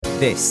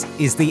This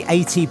is the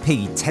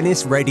ATP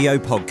Tennis Radio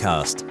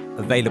Podcast,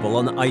 available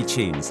on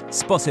iTunes,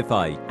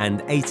 Spotify, and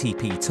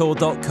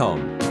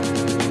atptour.com.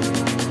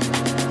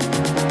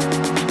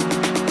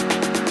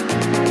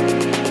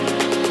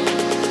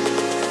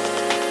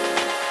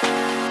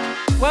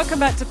 Welcome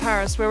back to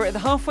Paris, where we're at the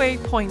halfway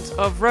point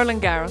of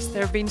Roland Garros.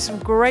 There have been some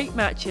great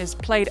matches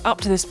played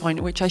up to this point,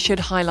 which I should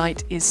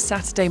highlight is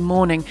Saturday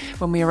morning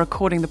when we are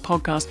recording the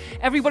podcast.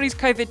 Everybody's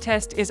COVID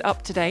test is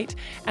up to date,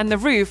 and the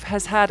roof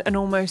has had an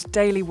almost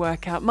daily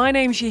workout. My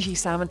name's Gigi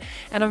Salmon,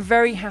 and I'm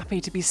very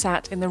happy to be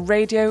sat in the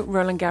Radio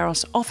Roland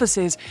Garros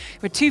offices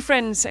with two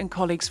friends and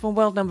colleagues from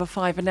world number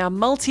 5 and now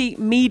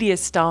multimedia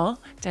star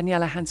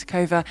Daniela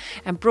Hantuchova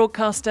and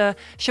broadcaster,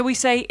 shall we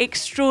say,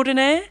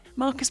 extraordinaire,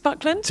 Marcus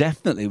Buckland?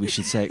 Definitely, we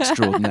should say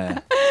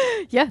extraordinaire.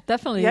 Yeah,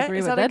 definitely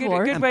agree with that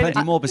word. And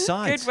plenty more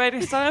besides. Good way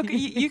to start.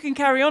 You can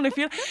carry on if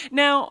you...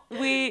 Now,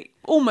 we're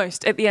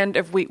almost at the end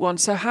of week 1,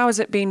 so how has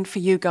it been for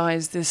you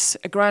guys, this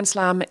Grand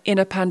Slam in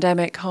a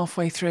pandemic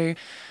halfway through?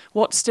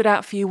 What stood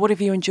out for you? What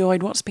have you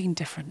enjoyed? What's been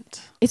different?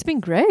 It's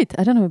been great.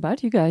 I don't know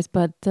about you guys,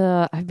 but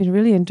I've been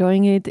really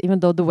enjoying it, even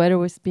though the weather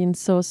was been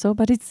so.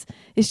 But it's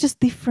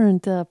just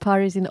different.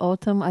 Paris in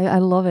autumn, I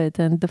love it.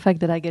 And the fact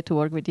that I get to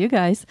work with you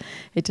guys,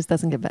 it just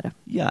doesn't get better.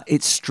 Yeah,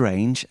 it's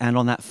strange. And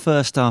on that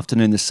first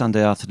afternoon, the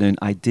Sunday afternoon,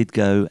 I did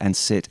go and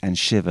sit and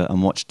shiver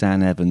and watch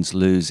Dan Evans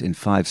lose in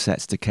 5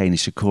 sets to Kei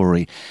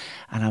Nishikori.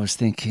 And I was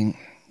thinking,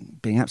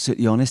 being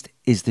absolutely honest,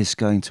 is this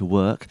going to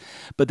work?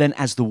 But then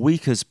as the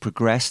week has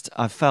progressed,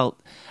 I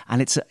felt,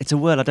 and it's a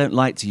word I don't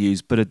like to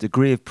use, but a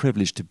degree of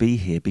privilege to be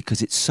here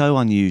because it's so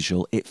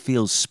unusual. It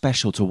feels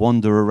special to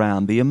wander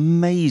around the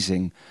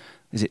amazing,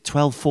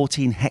 12,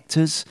 14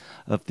 hectares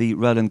of the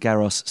Roland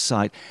Garros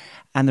site.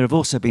 And there have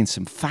also been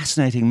some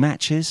fascinating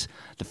matches.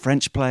 The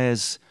French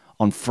players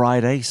on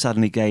Friday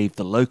suddenly gave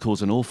the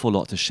locals an awful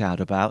lot to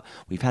shout about.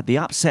 We've had the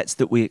upsets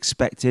that we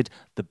expected.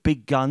 The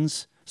big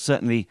guns,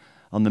 certainly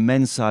on the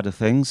men's side of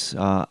things,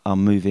 are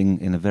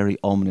moving in a very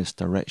ominous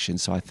direction.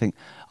 So I think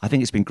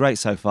it's been great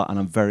so far, and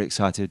I'm very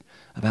excited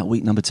about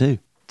week number 2.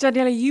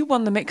 Daniela, you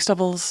won the mixed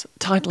doubles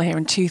title here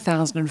in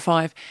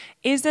 2005.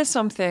 Is there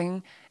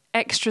something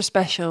extra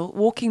special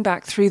walking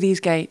back through these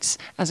gates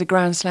as a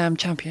Grand Slam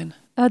champion?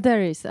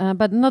 There is,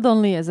 but not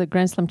only as a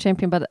Grand Slam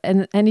champion, but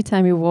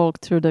anytime you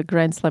walk through the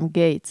Grand Slam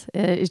gates,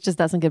 it just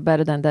doesn't get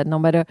better than that. No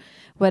matter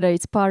whether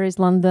it's Paris,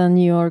 London,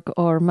 New York,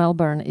 or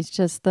Melbourne, it's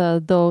just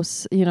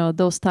those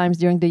times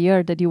during the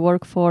year that you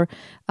work for.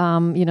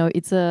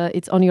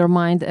 It's on your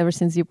mind ever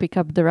since you pick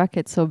up the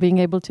racket. So being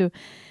able to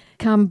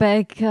come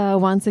back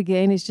once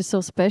again is just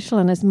so special.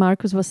 And as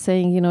Marcus was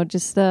saying,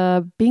 just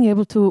being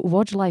able to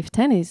watch live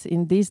tennis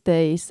in these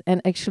days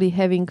and actually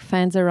having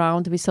fans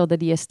around. We saw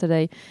that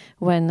yesterday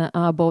when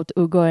both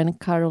Ugo and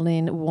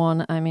Caroline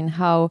won. I mean,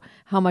 how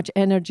much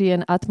energy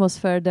and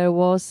atmosphere there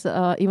was.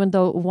 Even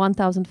though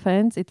 1,000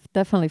 fans, it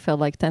definitely felt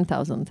like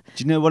 10,000.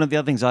 Do you know, one of the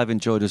other things I've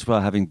enjoyed as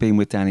well, having been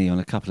with Danny on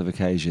a couple of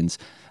occasions,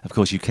 of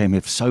course, you came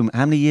here for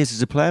how many years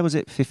as a player? Was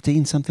it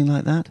 15, something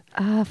like that?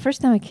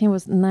 First time I came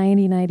was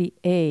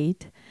 1998.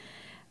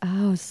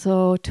 Oh,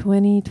 so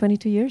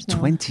 22 years now.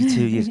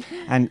 22 years.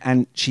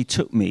 And she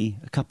took me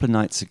a couple of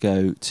nights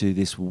ago to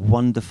this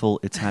wonderful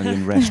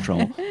Italian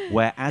restaurant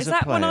where, as a player... Is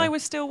that when I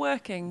was still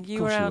working?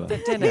 You were out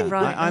at dinner, yeah,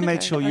 right? I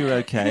made sure you were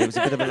okay. It was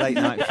a bit of a late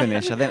night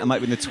finish. I think I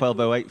might have been the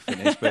 12:08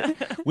 finish, but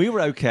we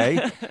were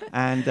okay.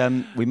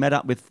 And we met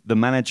up with the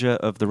manager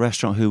of the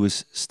restaurant who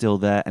was still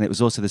there. And it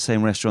was also the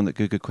same restaurant that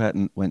Guga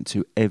Querten went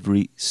to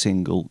every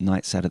single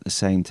night, sat at the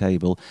same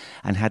table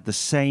and had the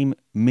same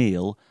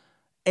meal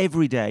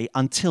every day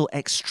until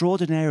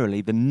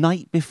extraordinarily the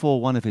night before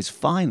one of his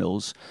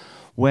finals,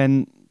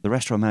 when the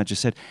restaurant manager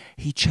said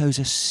he chose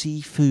a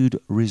seafood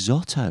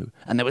risotto.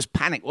 And there was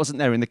panic, wasn't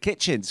there, in the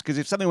kitchens? Because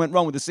if something went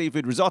wrong with the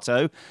seafood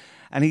risotto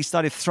and he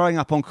started throwing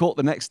up on court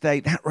the next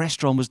day, that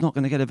restaurant was not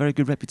going to get a very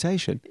good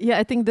reputation. Yeah,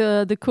 I think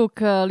the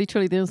cook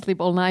literally didn't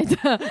sleep all night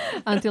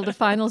until the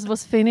finals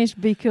was finished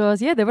because,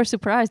 they were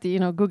surprised.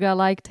 Guga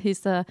liked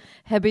his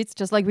habits,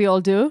 just like we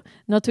all do,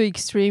 not too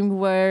extreme,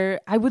 where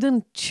I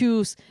wouldn't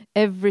choose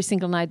every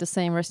single night the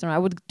same restaurant. I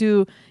would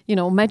do,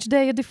 match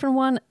day a different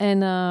one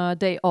and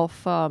day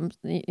off,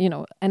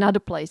 another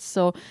place.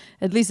 So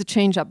at least a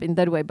change up in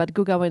that way. But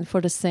Guga went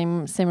for the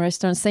same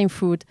restaurant, same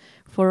food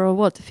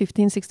for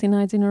 15, 16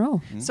 nights in a row.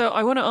 Mm-hmm. So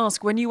I want to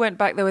ask, when you went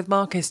back there with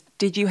Marcus,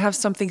 did you have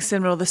something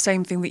similar, the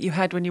same thing that you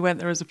had when you went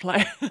there as a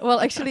player? Well,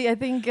 actually, I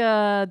think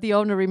the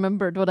owner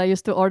remembered what I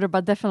used to order,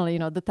 but definitely,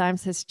 the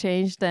times has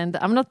changed and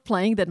I'm not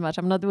playing that much.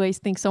 I'm not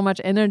wasting so much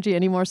energy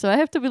anymore. So I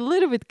have to be a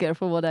little bit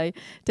careful what I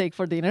take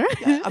for dinner.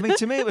 Yeah, I mean,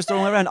 to me, it was the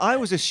wrong way around. I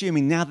was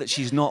assuming now that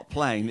she's not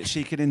playing that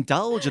she could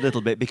indulge a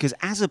little bit because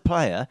as a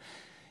player,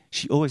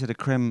 she always had a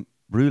creme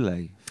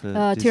brulee for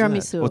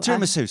tiramisu. Or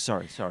tiramisu,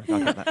 sorry.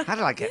 I got that. How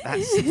did I get that?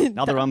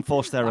 Another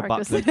unforced error,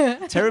 Buckland.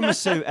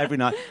 Tiramisu every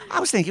night. I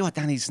was thinking,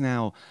 Danny's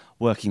now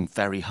working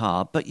very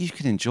hard, but you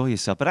can enjoy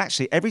yourself. But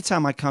actually, every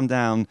time I come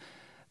down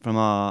from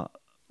our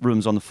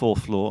rooms on the 4th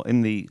floor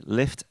in the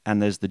lift,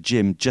 and there's the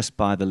gym just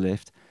by the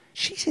lift,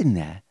 she's in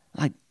there,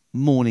 like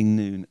morning,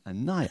 noon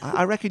and night.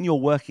 I reckon you're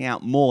working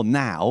out more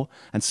now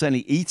and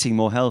certainly eating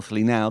more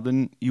healthily now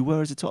than you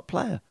were as a top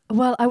player.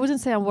 Well, I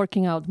wouldn't say I'm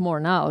working out more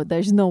now.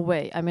 There's no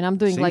way. I mean, I'm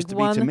doing Seems like to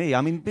one... be to me.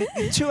 I mean,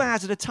 2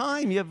 hours at a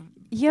time.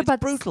 It's but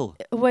brutal.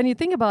 When you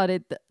think about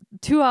it,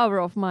 2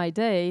 hours of my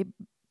day,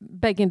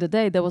 back in the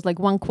day, there was like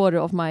 1/4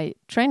 of my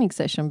training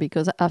session,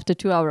 because after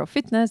 2 hours of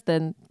fitness,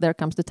 then there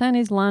comes the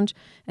tennis, lunch,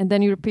 and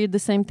then you repeat the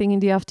same thing in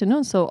the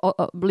afternoon. So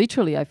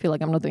literally, I feel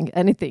like I'm not doing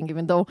anything,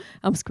 even though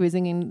I'm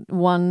squeezing in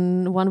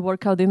one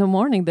workout in the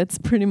morning. That's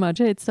pretty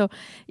much it. So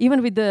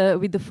even with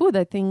the food,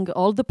 I think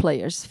all the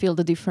players feel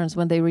the difference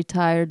when they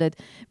retire, that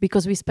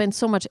because we spend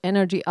so much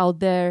energy out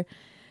there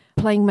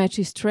playing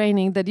matches,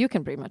 training, that you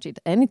can pretty much eat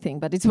anything.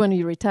 But it's when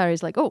you retire,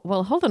 it's like, oh,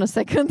 well, hold on a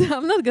second.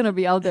 I'm not going to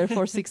be out there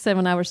for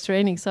 6-7 hours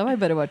training, so I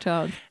better watch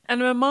out.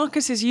 And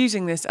Marcus is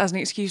using this as an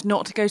excuse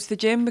not to go to the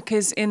gym,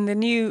 because in the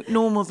new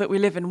normal that we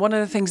live in, one of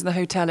the things in the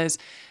hotel is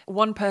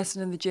one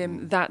person in the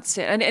gym, that's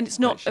it. And it's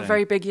not a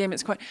very big gym.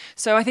 It's quite...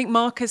 So I think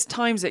Marcus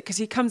times it, because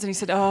he comes and he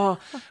said, well,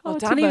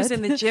 Danny was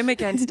in the gym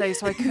again today,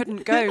 so I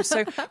couldn't go.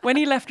 So when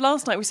he left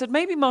last night, we said,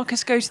 maybe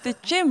Marcus goes to the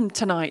gym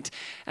tonight.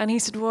 And he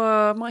said,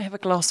 well, I might have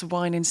a glass of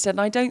wine instead. And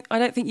I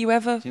don't think you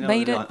ever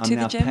made it to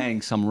the gym. I'm now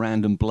paying some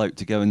random bloke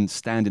to go and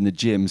stand in the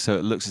gym so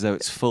it looks as though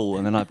it's full,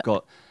 and then I've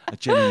got a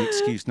genuine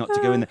excuse not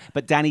to go in there.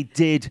 But Danny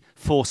did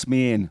force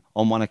me in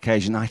on one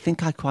occasion. I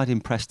think I quite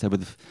impressed her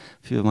with a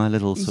few of my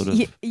little sort of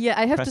Yeah,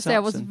 I have to say I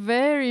was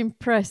very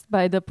impressed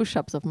by the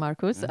push-ups of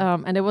Marcus.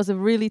 And it was a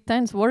really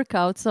tense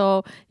workout.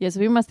 So, yes,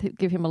 we must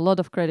give him a lot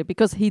of credit,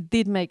 because he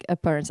did make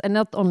appearance, and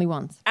not only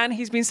once. And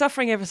he's been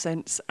suffering ever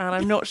since, and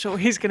I'm not sure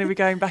he's going to be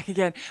going back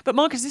again. But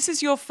Marcus, this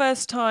is your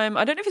first time,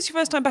 I don't know if it's your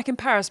first time back in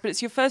Paris, but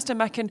it's your first time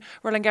back in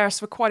Roland Garros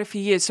for quite a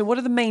few years. So what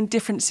are the main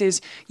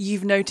differences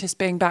you've noticed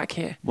being back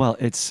here? Well,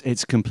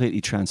 it's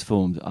completely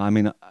transformed. I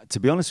mean, to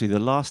be honest with you,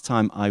 the last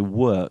time I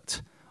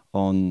worked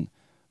on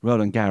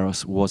Roland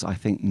Garros was, I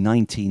think,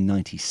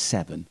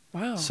 1997.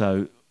 Wow.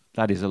 So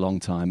that is a long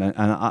time. And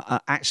I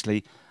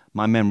actually,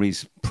 my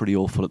memory's pretty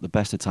awful at the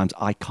best of times.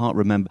 I can't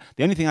remember.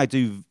 The only thing I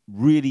do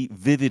really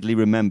vividly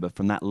remember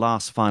from that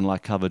last final I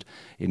covered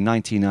in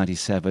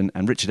 1997,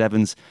 and Richard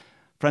Evans,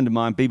 friend of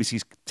mine,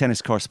 BBC's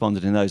tennis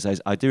correspondent in those days,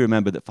 I do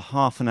remember that for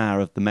half an hour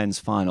of the men's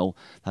final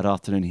that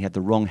afternoon, he had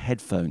the wrong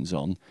headphones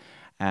on.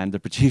 And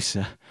the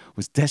producer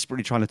was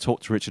desperately trying to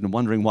talk to Richard and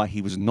wondering why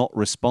he was not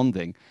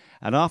responding.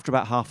 And after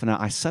about half an hour,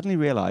 I suddenly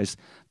realised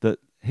that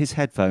his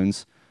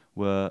headphones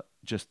were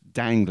just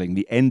dangling.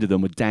 The end of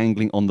them were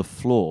dangling on the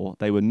floor.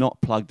 They were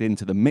not plugged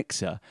into the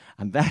mixer.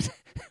 And that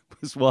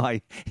was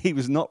why he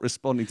was not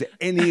responding to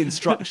any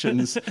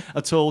instructions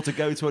at all to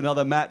go to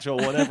another match or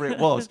whatever it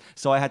was.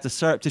 So I had to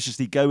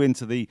surreptitiously go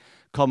into the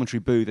commentary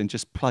booth and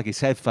just plug his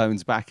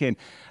headphones back in.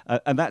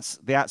 And that's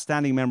the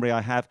outstanding memory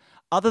I have.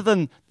 Other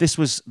than this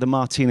was the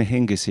Martina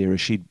Hingis era,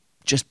 she'd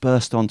just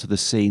burst onto the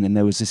scene, and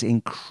there was this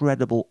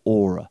incredible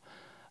aura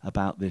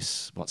about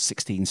this,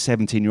 16,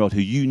 17-year-old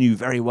who you knew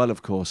very well,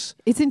 of course.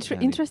 It's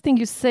interesting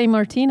you say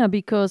Martina,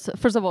 because,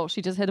 first of all,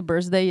 she just had a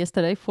birthday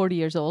yesterday, 40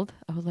 years old.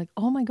 I was like,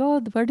 oh my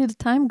God, where did the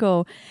time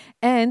go?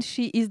 And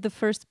she is the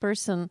first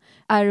person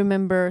I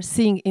remember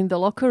seeing in the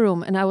locker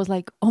room. And I was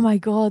like, oh my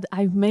God,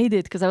 I've made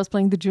it, because I was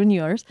playing the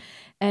juniors.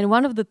 And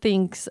one of the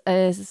things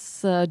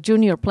as a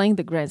junior playing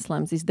the Grand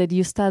Slams is that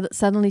you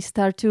suddenly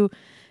start to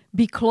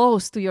be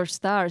close to your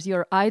stars,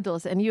 your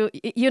idols, and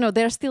you know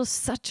they're still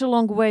such a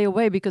long way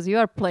away, because you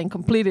are playing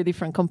completely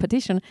different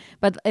competition,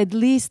 but at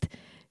least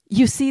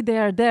you see they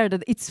are there,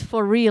 that it's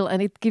for real,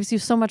 and it gives you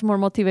so much more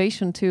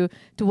motivation to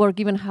work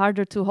even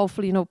harder to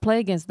hopefully play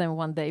against them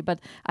one day.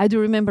 But I do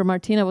remember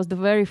Martina was the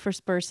very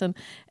first person,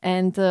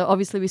 and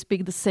obviously we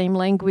speak the same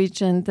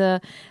language, and I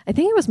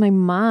think it was my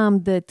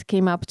mom that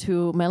came up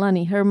to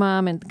Melanie, her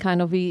mom, and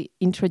kind of we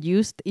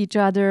introduced each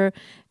other.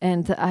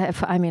 And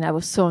I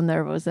was so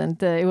nervous,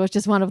 and it was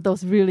just one of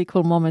those really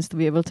cool moments to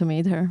be able to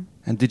meet her.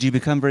 And did you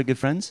become very good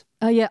friends?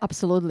 Yeah,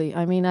 absolutely.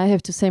 I mean, I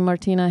have to say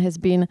Martina has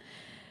been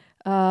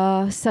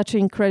such an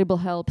incredible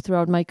help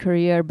throughout my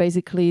career.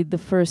 Basically, the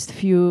first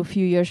few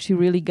years, she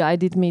really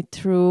guided me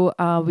through.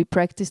 We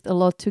practiced a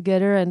lot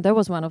together, and that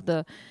was one of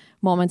the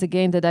moments,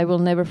 again, that I will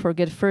never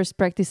forget. First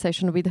practice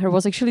session with her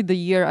was actually the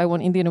year I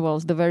won Indian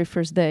Wells, the very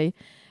first day.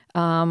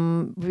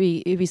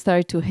 We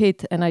started to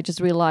hit, and I just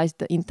realized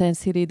the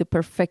intensity, the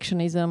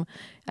perfectionism.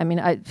 I mean,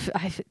 I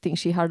think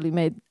she hardly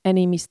made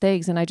any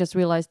mistakes, and I just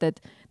realized that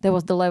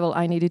was the level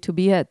I needed to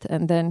be at.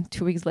 And then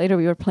 2 weeks later,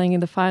 we were playing in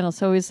the final.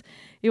 So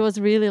it was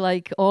really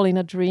like all in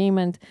a dream,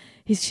 and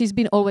she's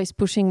been always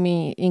pushing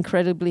me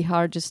incredibly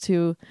hard just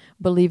to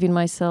believe in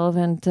myself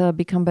and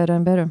become better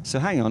and better. So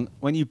hang on,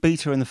 when you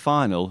beat her in the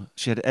final,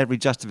 she had every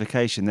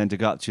justification then to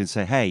go up to you and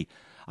say, hey,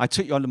 I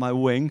took you under my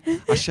wing,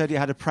 I showed you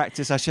how to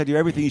practice, I showed you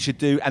everything you should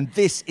do, and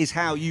this is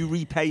how you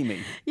repay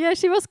me. Yeah,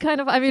 she was kind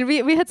of,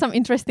 we had some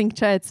interesting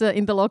chats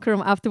in the locker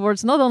room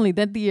afterwards, not only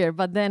that year,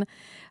 but then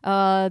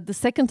the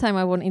second time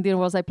I won Indian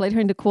Wells, I played her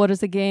in the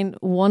quarters again,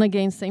 won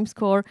again, same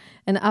score,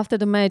 and after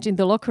the match in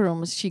the locker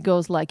room, she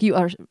goes like, you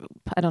are,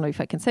 I don't know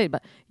if I can say it,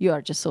 but you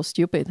are just so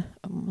stupid.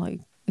 I'm like,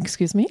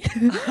 excuse me.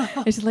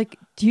 It's like,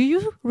 do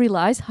you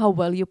realize how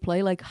well you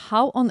play? Like,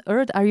 how on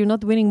earth are you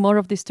not winning more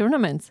of these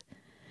tournaments?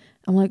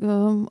 I'm like,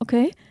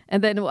 okay.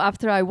 And then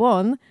after I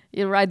won,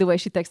 right away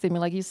she texted me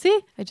like, you see,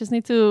 I just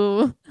need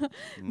to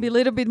be a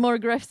little bit more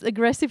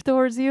aggressive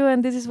towards you,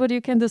 and this is what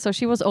you can do. So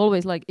she was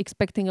always like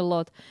expecting a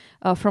lot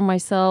from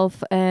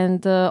myself.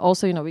 And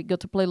also, you know, we got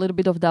to play a little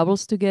bit of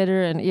doubles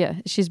together. And yeah,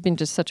 she's been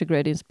just such a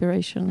great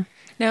inspiration.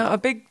 Now, a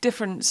big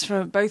difference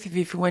for both of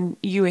you from when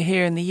you were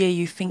here in the year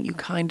you think you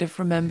kind of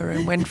remember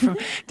and when from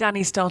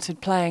Dani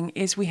started playing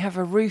is we have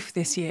a roof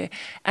this year.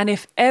 And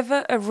if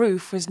ever a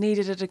roof was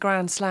needed at a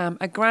Grand Slam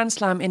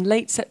in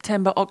late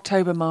September,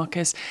 October,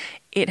 Marcus,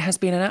 it has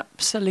been an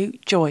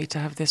absolute joy to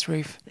have this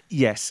roof.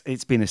 Yes,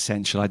 it's been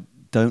essential. I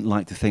don't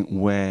like to think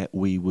where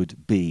we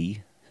would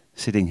be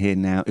sitting here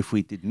now if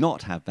we did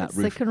not have that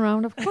roof. Second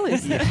round of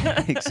qualies.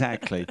 Yeah,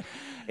 exactly.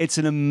 It's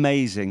an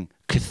amazing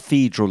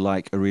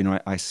cathedral-like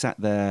arena. I sat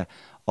there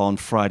on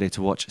Friday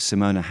to watch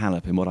Simona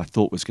Halep in what I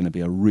thought was going to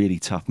be a really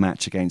tough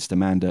match against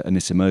Amanda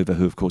Anisimova,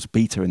 who of course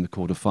beat her in the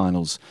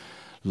quarterfinals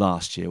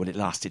last year. Well, it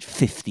lasted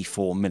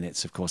 54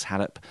 minutes. Of course,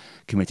 Halep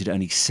committed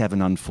only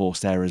 7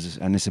 unforced errors,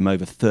 and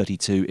Anisimova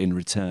 32 in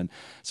return.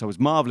 So I was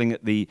marvelling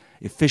at the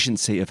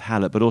efficiency of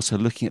Halep, but also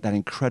looking at that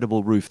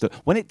incredible roof that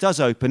when it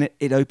does open,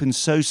 it opens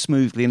so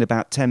smoothly in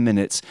about 10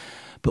 minutes.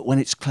 But when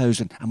it's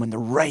closed and when the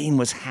rain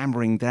was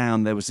hammering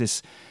down, there was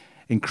this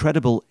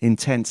incredible,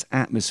 intense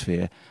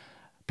atmosphere.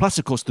 Plus,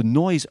 of course, the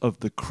noise of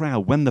the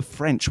crowd when the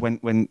French,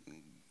 when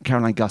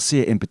Caroline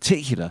Garcia in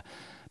particular,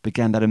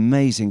 began that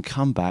amazing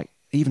comeback.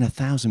 Even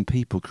 1,000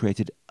 people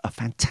created a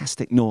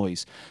fantastic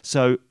noise.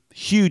 So,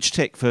 huge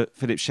tick for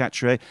Philippe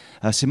Chatrier.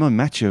 Simone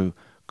Mathieu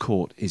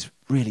court is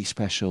really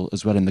special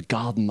as well in the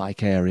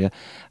garden-like area.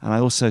 And I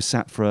also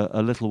sat for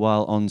a little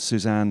while on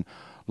Suzanne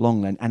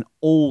Lenglen. And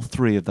all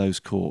 3 of those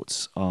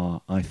courts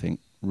are, I think,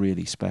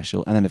 really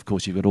special. And then, of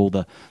course, you've got all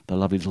the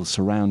lovely little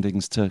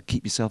surroundings to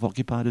keep yourself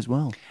occupied as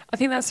well. I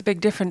think that's a big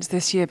difference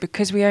this year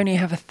because we only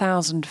have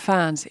 1,000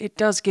 fans. It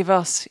does give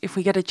us, if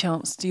we get a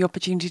chance, the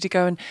opportunity to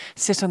go and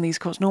sit on these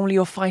courts. Normally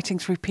you're fighting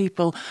through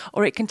people,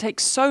 or it can take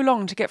so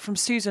long to get from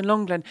Susan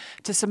Lenglen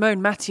to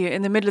Simone Mathieu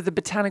in the middle of the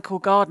botanical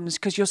gardens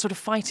because you're sort of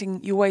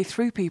fighting your way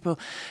through people.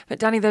 But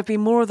Dani, there have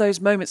been more of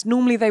those moments.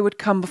 Normally they would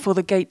come before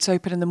the gates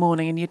open in the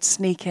morning and you'd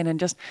sneak in and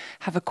just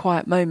have a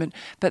quiet moment.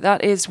 But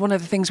that is one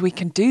of the things we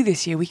can do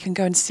this year. We can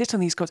go and sit on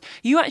these courts.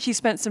 You actually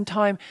spent some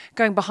time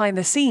going behind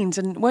the scenes,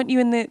 and weren't you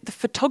in the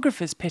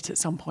photographer's pit at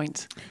some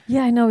point?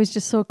 Yeah, I know. It's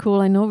just so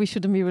cool. I know we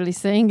shouldn't be really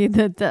saying it,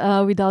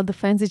 that without the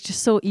fans, it's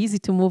just so easy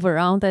to move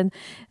around. And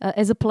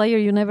as a player,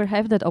 you never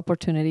have that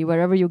opportunity.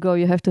 Wherever you go,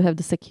 you have to have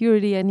the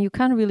security, and you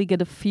can't really get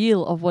a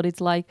feel of what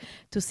it's like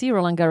to see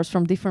Roland Garros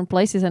from different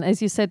places. And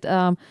as you said,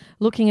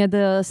 looking at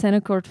the center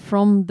court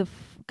from the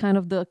kind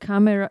of the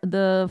camera,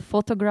 the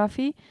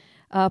photography,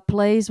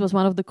 plays was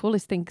one of the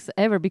coolest things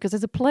ever, because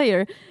as a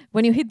player,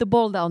 when you hit the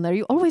ball down there,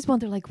 you always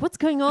wonder, like, what's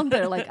going on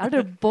there? Like, are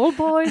there ball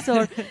boys,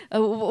 or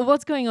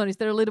what's going on? Is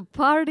there a little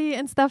party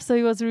and stuff? So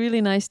it was really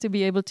nice to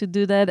be able to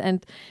do that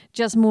and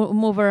just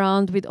move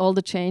around with all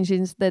the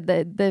changes that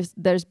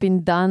there's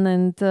been done,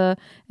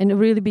 and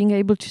really being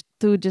able to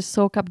just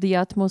soak up the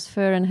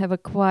atmosphere and have a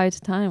quiet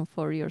time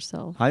for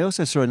yourself. I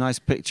also saw a nice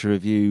picture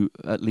of you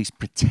at least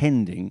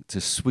pretending to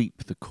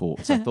sweep the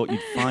courts. I thought you'd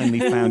finally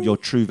found your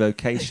true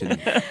vocation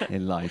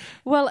in life.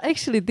 Well,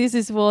 actually, this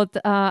is what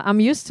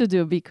I'm used to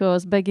do,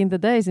 because back in the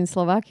days in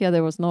Slovakia,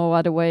 there was no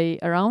other way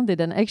around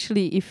it. And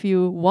actually, if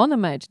you won a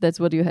match,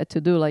 that's what you had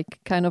to do, like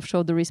kind of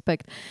show the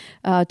respect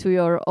to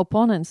your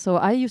opponents. So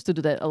I used to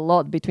do that a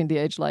lot between the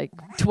age like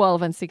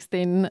 12 and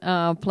 16,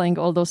 playing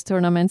all those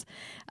tournaments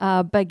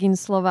back in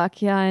Slovakia.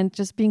 And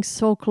just being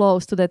so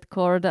close to that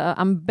court,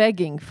 I'm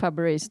begging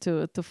Fabrice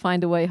to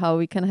find a way how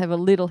we can have a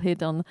little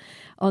hit on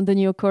the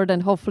new court,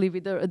 and hopefully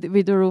with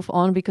the roof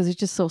on, because it's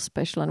just so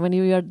special. And when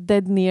you are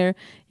that near,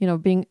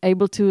 being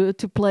able to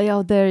play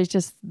out there, it's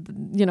just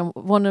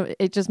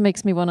it just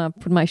makes me want to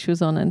put my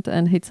shoes on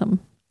and hit some.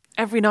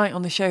 Every night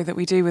on the show that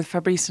we do with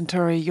Fabrice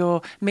Santoro,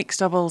 your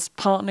mixed doubles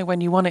partner when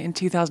you won it in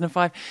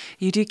 2005,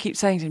 you do keep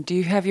saying to him, do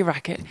you have your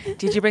racket?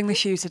 Did you bring the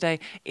shoe today?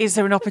 Is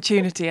there an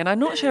opportunity? And I'm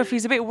not sure if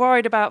he's a bit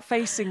worried about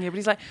facing you, but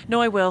he's like,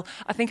 no, I will.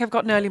 I think I've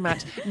got an early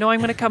match. No, I'm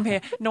going to come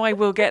here. No, I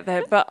will get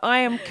there. But I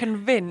am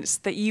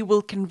convinced that you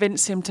will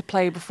convince him to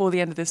play before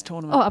the end of this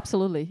tournament. Oh,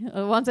 absolutely.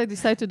 Once I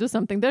decide to do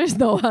something, there is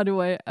no other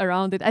way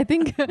around it. I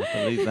think... I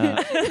believe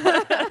that.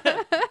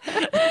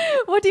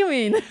 What do you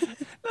mean?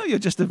 No, you're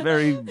just a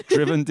very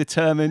driven,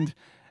 determined,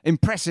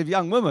 impressive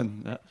young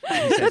woman.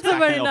 That's a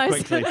very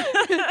nice.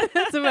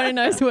 That's a very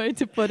nice way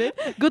to put it.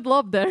 Good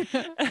lob there.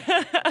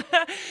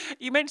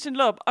 You mentioned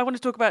lob. I want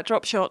to talk about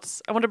drop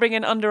shots. I want to bring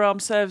in underarm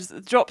serves.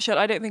 Drop shot,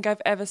 I don't think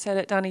I've ever said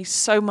it, Dani,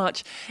 so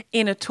much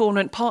in a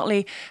tournament.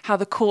 Partly how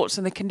the courts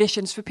and the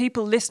conditions. For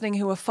people listening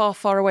who are far,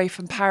 far away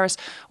from Paris,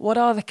 what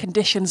are the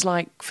conditions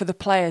like for the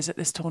players at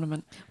this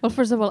tournament? Well,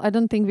 first of all, I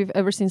don't think we've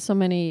ever seen so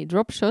many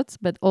drop shots,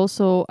 but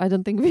also I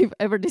don't think we've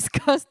ever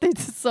discussed it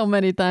so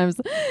many times.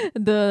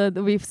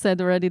 We've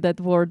said already that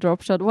word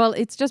drop shot. Well,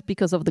 it's just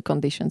because of the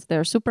conditions.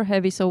 They're super super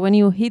heavy. So when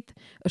you hit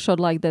a shot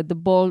like that, the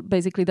ball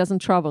basically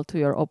doesn't travel to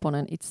your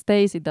opponent. It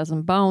stays, it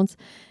doesn't bounce.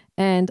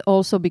 And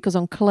also because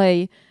on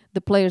clay,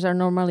 the players are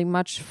normally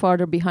much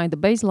farther behind the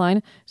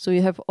baseline. So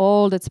you have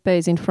all that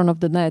space in front of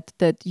the net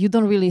that you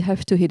don't really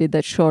have to hit it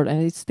that short,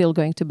 and it's still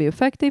going to be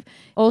effective.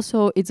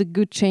 Also, it's a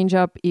good change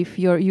up if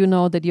you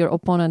know that your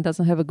opponent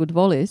doesn't have a good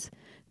volleys.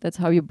 That's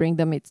how you bring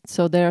them.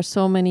 So there are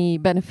so many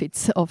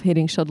benefits of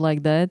hitting shot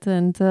like that.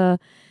 And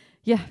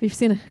we've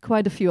seen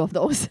quite a few of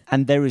those.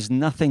 And there is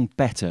nothing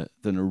better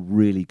than a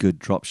really good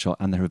drop shot,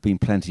 and there have been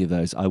plenty of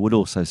those. I would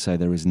also say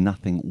there is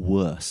nothing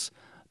worse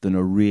than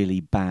a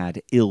really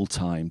bad,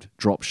 ill-timed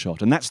drop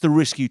shot. And that's the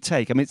risk you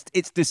take. I mean,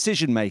 it's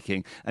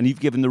decision-making, and you've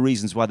given the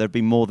reasons why there have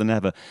been more than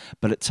ever.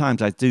 But at times,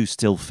 I do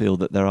still feel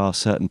that there are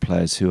certain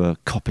players who are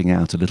copping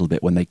out a little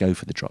bit when they go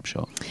for the drop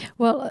shot.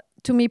 Well,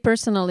 to me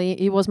personally,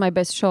 it was my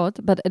best shot,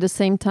 but at the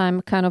same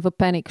time, kind of a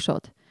panic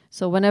shot.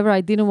 So whenever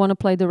I didn't want to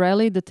play the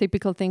rally, the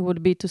typical thing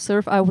would be to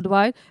serve out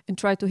wide and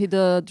try to hit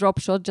a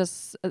drop shot,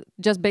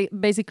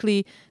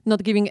 basically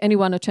not giving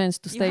anyone a chance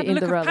to stay in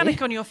the rally. You had a look of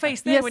panic on your face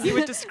there when you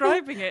were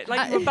describing it,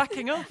 like you were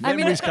backing off.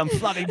 Memories come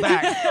flooding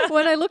back.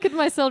 When I look at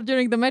myself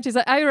during the matches,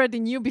 I already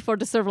knew before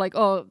the serve, like,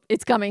 oh,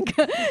 it's coming.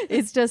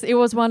 It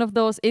was one of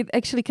those, it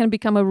actually can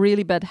become a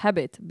really bad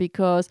habit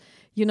because,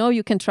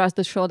 you can trust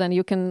the shot and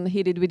you can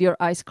hit it with your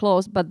eyes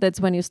closed, but that's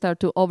when you start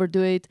to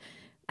overdo it.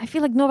 I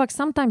feel like Novak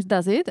sometimes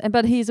does it,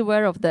 but he's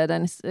aware of that,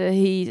 and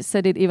he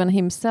said it even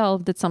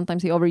himself that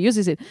sometimes he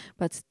overuses it.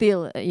 But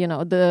still,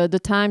 the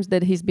times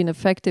that he's been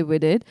effective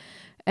with it,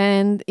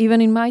 and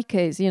even in my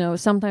case,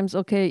 sometimes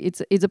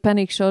it's a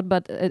panic shot,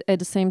 but at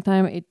the same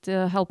time, it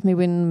helped me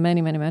win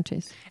many, many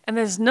matches. And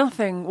there's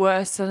nothing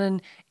worse than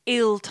an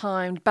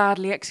ill-timed,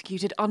 badly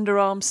executed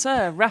underarm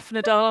serve. Rafa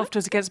Nadal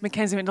afterwards against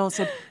Mackenzie McDonald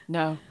said,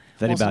 "No."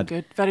 Very Wasn't bad.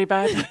 Good. Very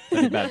bad.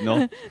 Very bad,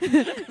 no?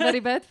 Very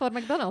bad for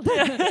McDonald.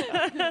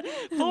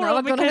 Poor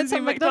old Mackenzie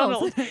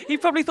McDonald. He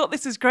probably thought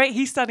this is great.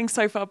 He's standing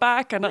so far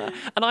back and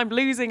I'm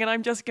losing and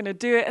I'm just going to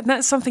do it. And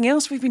that's something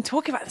else we've been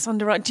talking about, this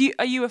underarm.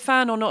 Are you a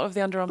fan or not of the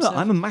underarm serve?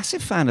 I'm a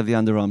massive fan of the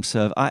underarm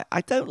serve.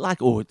 I don't like,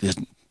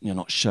 you're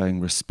not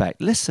showing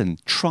respect. Listen,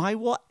 try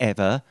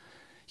whatever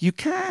you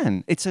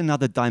can. It's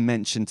another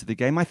dimension to the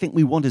game. I think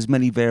we want as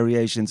many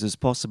variations as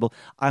possible.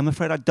 I'm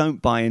afraid I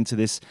don't buy into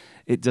this.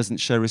 It doesn't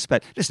show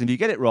respect. Listen, if you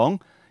get it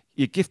wrong,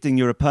 you're gifting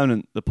your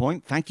opponent the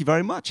point. Thank you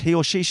very much. He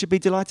or she should be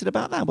delighted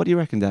about that. What do you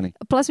reckon, Danny?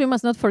 Plus, we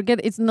must not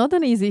forget, it's not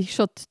an easy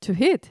shot to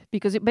hit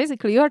because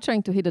basically you are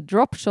trying to hit a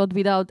drop shot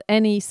without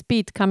any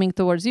speed coming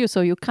towards you.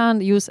 So you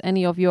can't use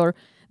any of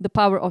the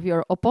power of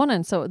your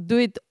opponent. So do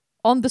it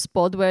on the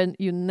spot where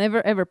you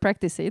never ever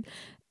practice it.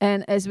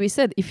 And as we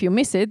said, if you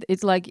miss it,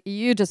 it's like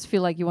you just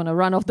feel like you want to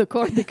run off the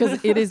court because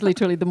it is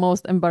literally the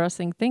most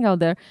embarrassing thing out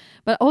there.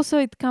 But also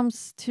it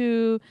comes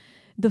to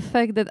the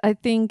fact that I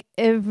think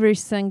every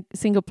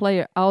single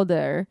player out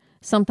there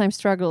sometimes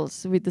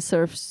struggles with the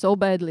serve so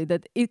badly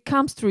that it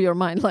comes through your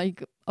mind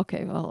like,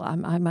 okay, well,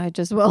 I might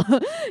just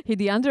hit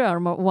the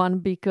underarm one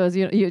because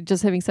you're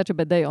just having such a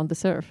bad day on the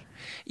serve.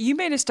 You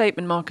made a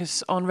statement,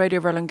 Marcus, on Radio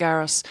Roland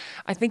Garros.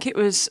 I think it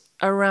was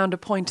around a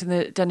point in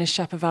the Denis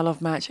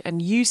Shapovalov match,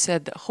 and you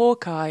said that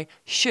Hawkeye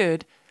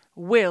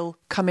will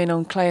come in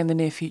on clay in the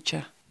near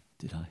future.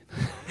 Did I?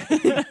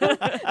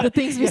 The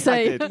things we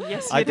say.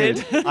 Yes, I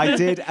did. I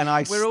did, and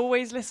We're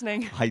always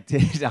listening. I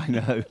did. I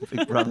know,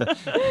 big brother,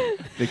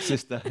 big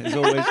sister is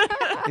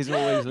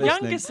always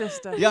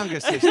listening.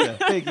 Younger sister,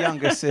 big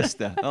younger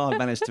sister. Oh, I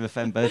managed to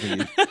offend both of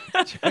you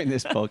during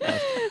this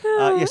podcast.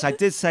 Yes, I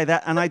did say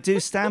that, and I do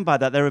stand by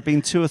that. There have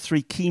been 2 or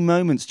 3 key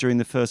moments during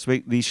the first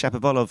week. The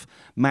Shapovalov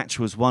match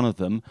was one of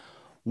them,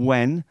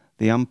 when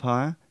the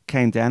umpire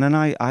came down, and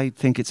I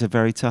think it's a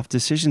very tough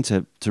decision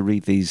to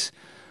read these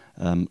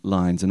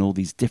lines and all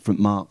these different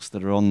marks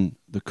that are on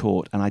the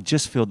court. And I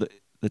just feel that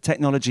the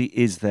technology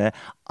is there.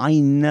 I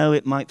know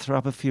it might throw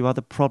up a few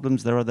other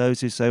problems. There are those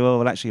who say, oh,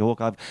 well, actually,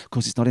 Hawkeye, of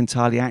course, it's not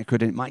entirely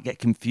accurate and it might get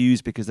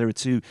confused because there are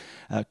 2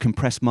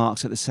 compressed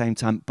marks at the same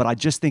time. But I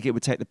just think it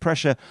would take the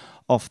pressure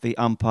off the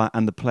umpire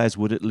and the players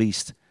would at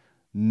least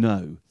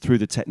know through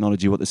the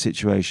technology what the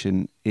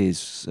situation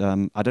is.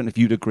 I don't know if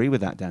you'd agree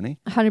with that, Danny.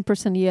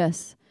 100%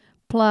 yes.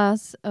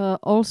 Plus,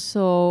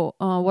 also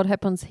what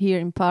happens here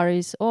in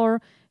Paris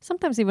or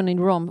sometimes even in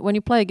Rome, when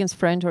you play against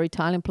French or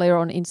Italian player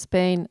or in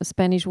Spain, a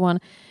Spanish one,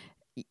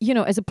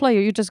 as a player,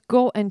 you just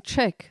go and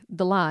check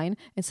the line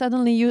and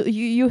suddenly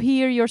you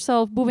hear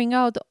yourself moving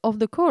out of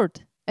the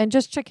court and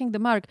just checking the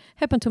mark.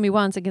 Happened to me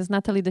once against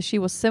Natalie that she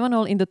was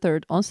 7-0 in the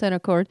third on center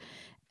court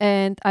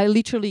and I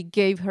literally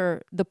gave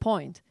her the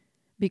point.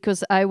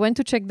 Because I went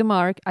to check the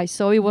mark, I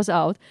saw it was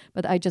out,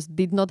 but I just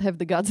did not have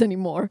the guts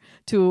anymore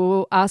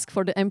to ask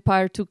for the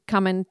umpire to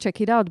come and check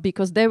it out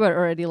because they were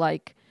already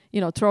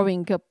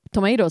throwing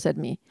tomatoes at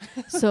me.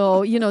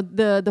 So,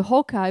 the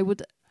Hawkeye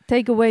would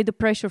take away the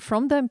pressure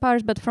from the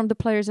umpires, but from the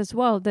players as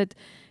well. That,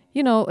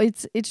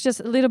 it's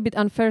just a little bit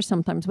unfair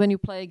sometimes when you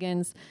play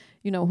against,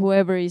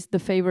 whoever is the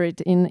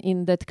favorite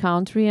in that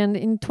country. And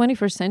in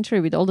 21st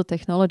century, with all the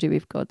technology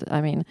we've got,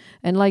 and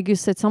like you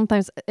said,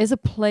 sometimes as a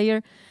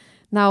player,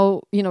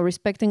 Now,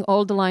 respecting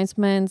all the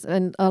linesmen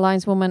and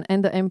lineswomen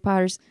and the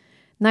umpires,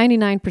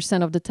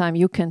 99% of the time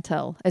you can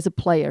tell as a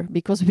player,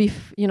 because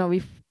we've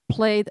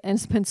played and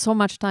spent so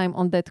much time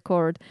on that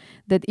court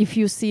that if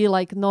you see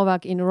like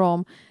Novak in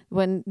Rome,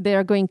 when they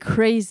are going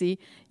crazy,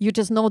 you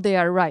just know they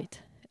are right.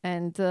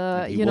 And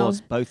he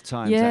was both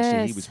times. yes.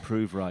 Actually, he was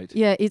proved right.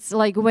 Yeah, it's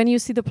like when you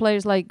see the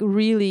players like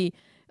really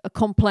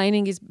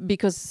complaining is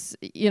because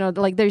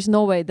like there's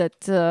no way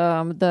that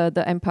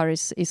the umpire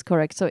is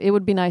correct. So it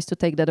would be nice to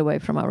take that away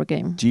from our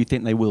game. Do you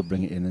think they will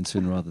bring it in then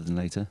sooner rather than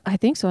later? I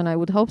think so, and I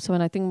would hope so.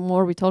 And I think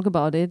more we talk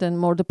about it, and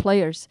more the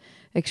players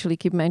actually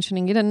keep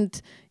mentioning it,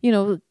 and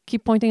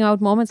keep pointing out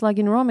moments like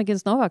in Rome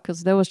against Novak,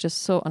 because that was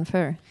just so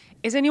unfair.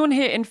 Is anyone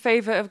here in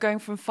favour of going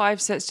from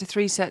 5 sets to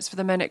 3 sets for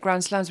the men at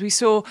Grand Slams? We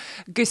saw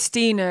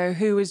Gustino,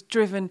 who was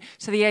driven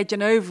to the edge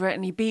and over it,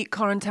 and he beat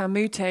Corentin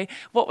Moutet.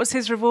 What was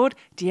his reward?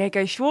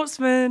 Diego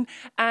Schwartzman,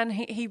 and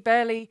he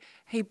barely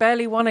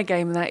won a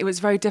game in that. It was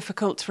very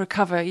difficult to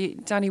recover.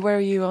 Danny, where are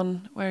you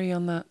on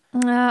that?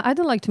 I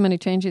don't like too many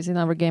changes in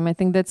our game. I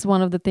think that's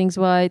one of the things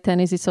why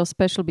tennis is so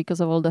special, because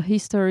of all the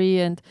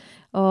history and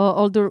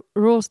all the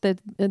rules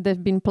that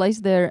have been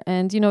placed there.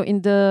 And,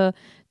 in the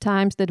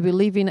times that we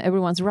live in,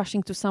 everyone's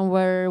rushing to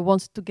somewhere,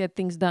 wants to get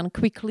things done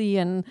quickly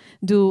and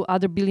do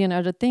other billion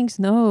other things.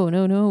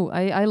 No.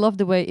 I love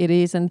the way it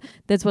is. And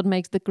that's what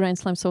makes the Grand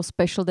Slam so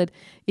special, that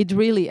it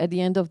really, at the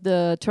end of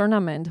the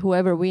tournament,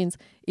 whoever wins,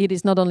 it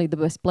is not only the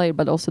best player,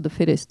 but also the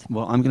fittest.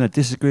 Well, I'm going to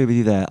disagree with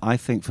you there. I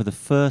think for the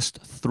first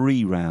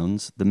 3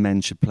 rounds, the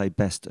men should play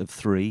best of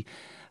 3.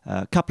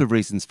 A couple of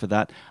reasons for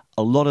that.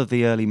 A lot of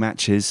the early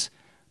matches,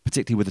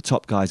 particularly with the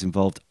top guys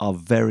involved, are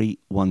very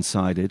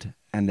one-sided,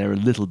 and they're a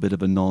little bit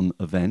of a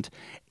non-event.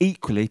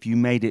 Equally, if you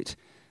made it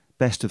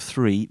best of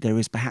 3, there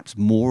is perhaps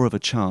more of a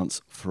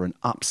chance for an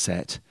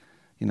upset.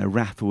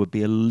 Rafa would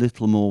be a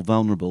little more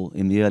vulnerable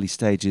in the early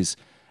stages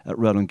at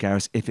Roland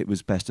Garros if it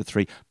was best of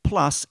 3.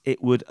 Plus,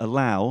 it would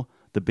allow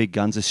the big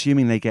guns,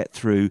 assuming they get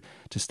through,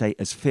 to stay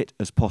as fit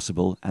as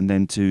possible and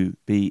then to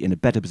be in a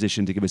better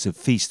position to give us a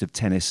feast of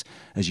tennis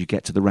as you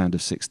get to the round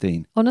of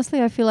 16.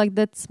 Honestly, I feel like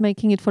that's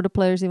making it for the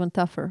players even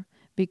tougher,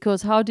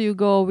 because how do you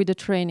go with the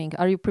training?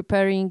 Are you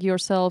preparing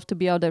yourself to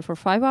be out there for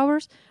 5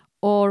 hours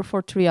or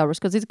for 3 hours?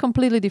 Because it's a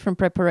completely different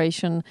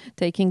preparation,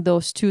 taking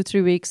those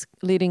 2-3 weeks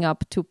leading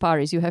up to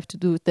Paris. You have to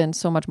do then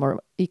so much more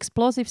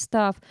explosive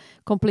stuff,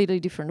 completely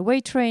different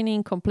weight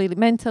training, completely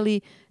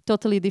mentally,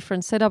 totally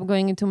different setup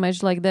going into a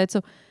match like that.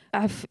 So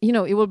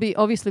it will be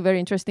obviously very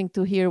interesting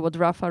to hear what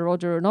Rafa,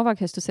 Roger, or Novak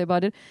has to say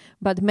about it.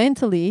 But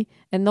mentally,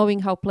 and knowing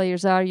how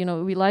players are,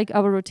 we like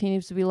our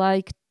routines, we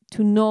like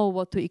to know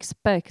what to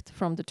expect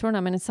from the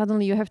tournament, and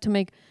suddenly you have to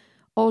make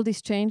all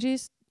these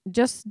changes.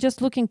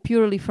 Just looking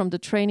purely from the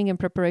training and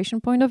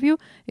preparation point of view,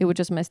 it would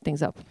just mess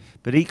things up.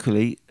 But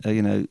equally,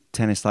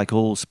 tennis, like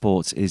all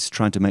sports, is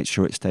trying to make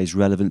sure it stays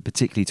relevant,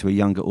 particularly to a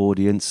younger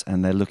audience,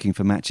 and they're looking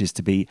for matches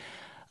to be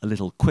a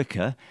little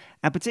quicker.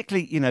 And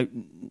particularly,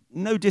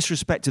 no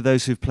disrespect to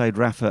those who've played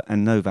Rafa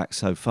and Novak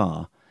so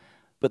far,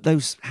 but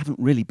those haven't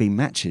really been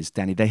matches,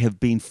 Danny. They have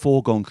been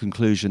foregone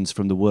conclusions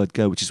from the word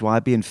go, which is why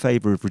I'd be in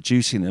favour of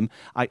reducing them.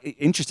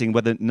 Interesting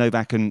whether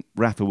Novak and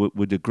Rafa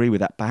would agree with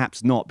that.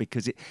 Perhaps not,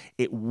 because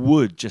it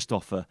would just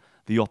offer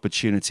the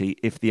opportunity,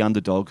 if the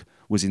underdog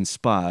was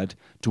inspired,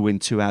 to win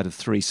 2 out of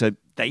 3. So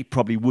they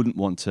probably wouldn't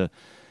want to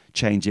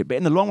change it. But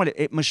in the long run,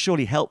 it must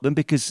surely help them,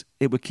 because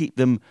it would keep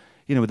them,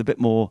 with a bit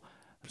more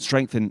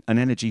strength and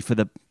energy for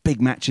the big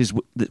matches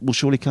that will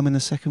surely come in the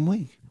second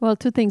week. Well,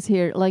 2 things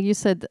here. Like you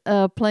said,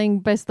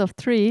 playing best of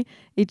 3,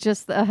 it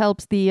just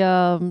helps the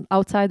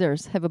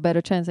outsiders have a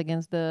better chance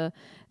against the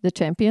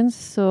champions.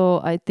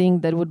 So I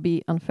think that would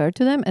be unfair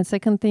to them. And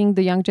second thing,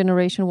 the young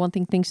generation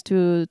wanting things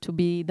to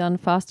be done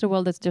faster,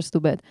 well, that's just too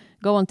bad.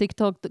 Go on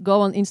TikTok,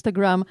 go on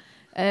Instagram,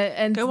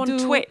 and go on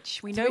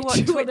Twitch. We know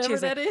what Twitch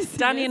is. That is.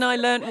 Danny and I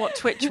learnt what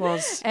Twitch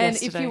was and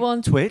yesterday. If you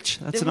want Twitch,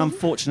 that's an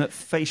unfortunate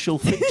facial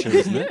feature,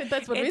 isn't it?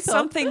 That's what it's we thought.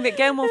 something that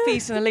Gail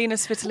Monfils and Alina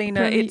Svitolina.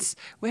 What is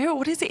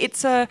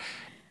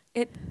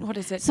it? What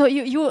is it? So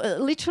you're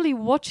literally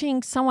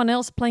watching someone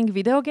else playing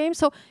video games.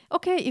 So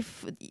okay,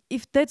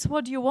 if that's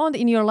what you want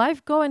in your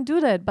life, go and do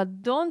that.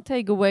 But don't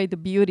take away the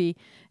beauty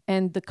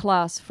and the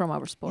class from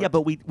our sport. Yeah,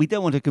 but we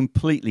don't want to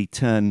completely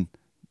turn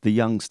the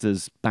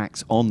youngsters'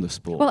 backs on the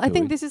sport. Well, I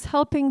think this is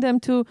helping them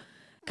to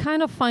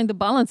kind of find the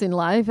balance in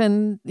life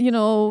and,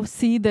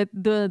 see that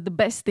the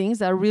best things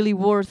are really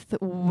worth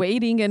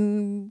waiting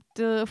and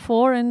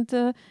for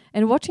and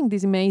watching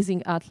these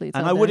amazing athletes.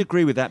 And I would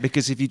agree with that,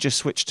 because if you just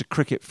switch to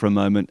cricket for a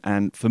moment,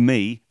 and for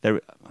me,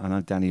 I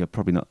know, Danny, you're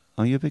probably not.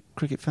 Are you a big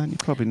cricket fan? You're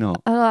probably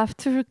not.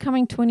 After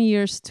coming 20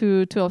 years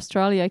to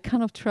Australia, I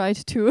kind of tried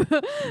to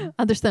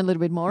understand a little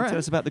bit more. Tell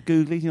us about the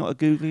googly. You know what a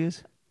googly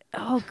is?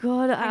 Oh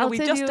God! We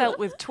just dealt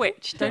with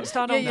Twitch. Don't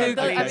start on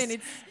Google. I mean,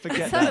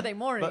 it's Saturday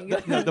morning.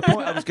 But the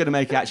point I was going to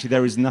make, actually,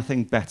 there is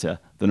nothing better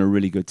than a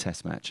really good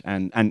test match,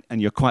 and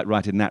you're quite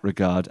right in that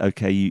regard.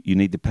 Okay, you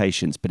need the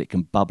patience, but it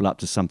can bubble up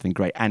to something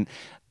great. And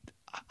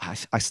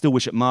I still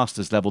wish at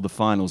Masters level the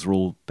finals were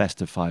all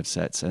best of 5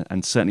 sets,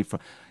 and certainly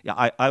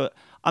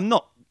I'm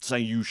not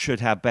saying you should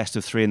have best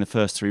of 3 in the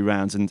first 3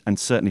 rounds, and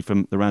certainly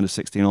from the round of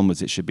 16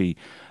 onwards, it should be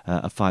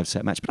a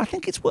 5-set match. But I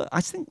think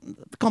I think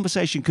the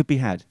conversation could be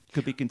had,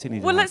 could be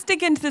continued. Well, let's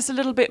dig into this a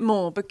little bit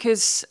more,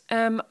 because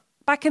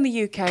back in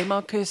the UK,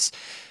 Marcus,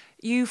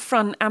 you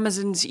front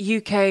Amazon's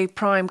UK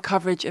Prime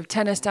coverage of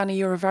tennis. Danny,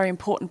 you're a very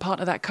important part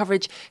of that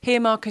coverage. Here,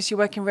 Marcus, you're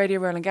working Radio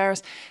Roland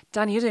Garros.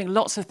 Danny, you're doing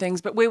lots of things,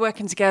 but we're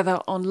working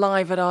together on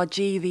Live at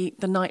RG,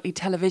 the nightly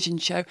television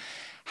show.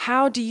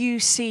 How do you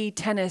see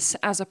tennis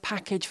as a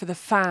package for the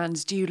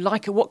fans? Do you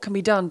like it? What can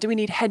be done? Do we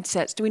need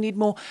headsets? Do we need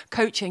more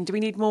coaching? Do we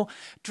need more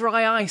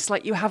dry ice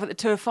like you have at the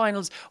Tour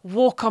Finals?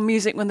 Walk-on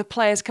music when the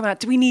players come out?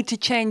 Do we need to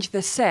change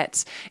the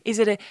sets? Is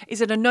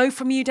it a no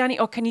from you, Danny,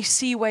 or can you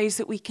see ways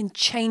that we can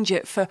change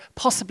it for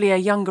possibly a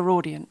younger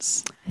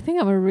audience? I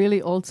think I'm a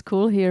really old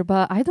school here,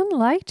 but I don't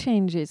like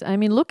changes. I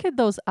mean, look at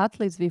those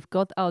athletes we've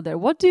got out there.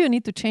 What do you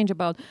need to change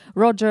about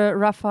Roger,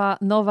 Rafa,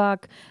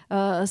 Novak,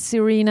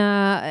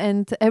 Serena,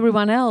 and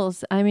everyone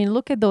else? I mean,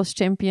 look at those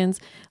champions.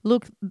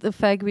 Look, the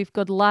fact we've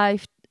got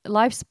live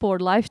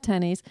sport, live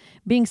tennis,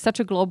 being such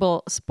a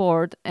global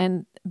sport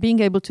and being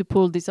able to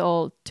pull this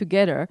all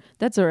together,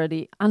 that's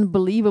already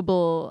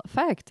unbelievable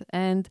fact.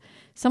 And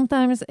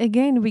sometimes,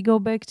 again, we go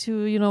back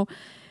to,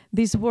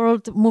 this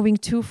world moving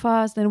too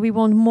fast and we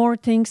want more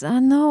things.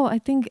 No, I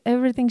think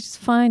everything's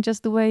fine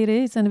just the way it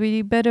is, and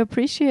we better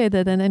appreciate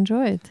it and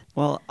enjoy it.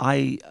 Well,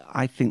 I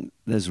think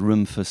there's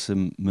room for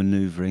some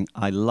manoeuvring.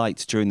 I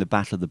liked, during the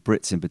Battle of the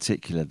Brits in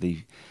particular,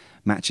 the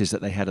matches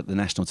that they had at the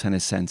National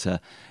Tennis Centre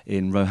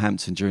in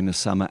Roehampton during the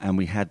summer, and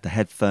we had the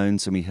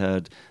headphones and we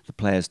heard the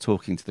players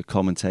talking to the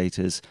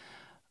commentators.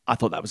 I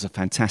thought that was a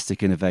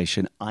fantastic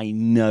innovation. I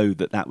know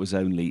that was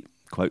only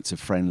quotes are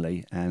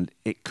friendly, and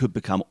it could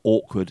become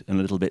awkward and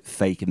a little bit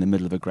fake in the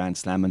middle of a Grand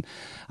Slam, and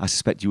I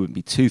suspect you wouldn't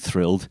be too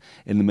thrilled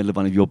in the middle of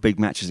one of your big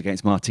matches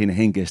against Martina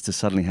Hingis to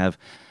suddenly have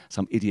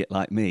some idiot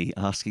like me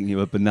asking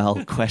you a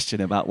banal question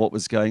about what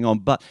was going on.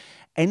 But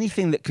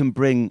anything that can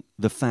bring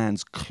the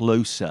fans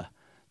closer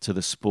to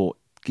the sport,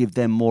 give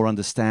them more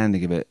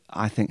understanding of it,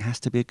 I think has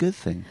to be a good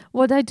thing.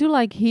 What I do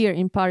like here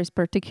in Paris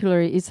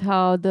particularly is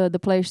how the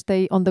players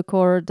stay on the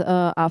court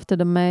after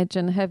the match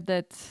and have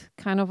that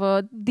kind of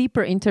a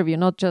deeper interview,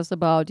 not just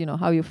about,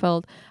 how you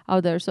felt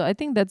out there. So I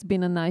think that's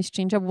been a nice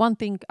change up. One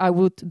thing I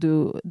would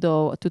do,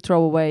 though, to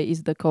throw away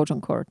is the coach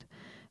on court.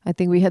 I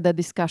think we had that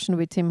discussion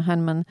with Tim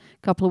Henman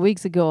a couple of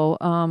weeks ago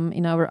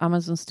in our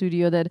Amazon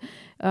studio that,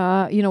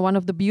 one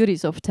of the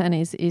beauties of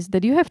tennis is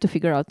that you have to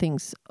figure out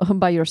things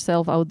by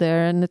yourself out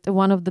there. And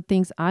one of the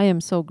things I am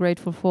so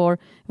grateful for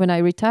when I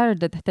retired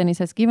that tennis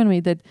has given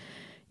me, that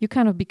you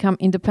kind of become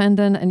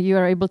independent and you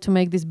are able to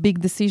make these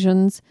big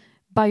decisions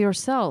by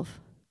yourself.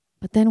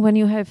 But then when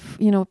you have,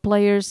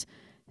 players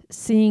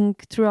seeing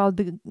throughout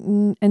the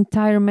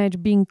entire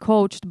match being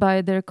coached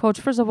by their coach,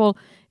 first of all,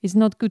 is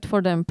not good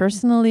for them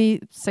personally.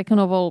 Second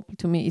of all,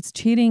 to me, it's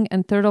cheating.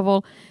 And third of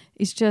all,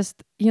 it's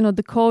just,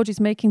 the coach is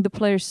making the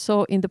players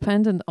so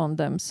independent on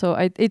them. So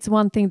it's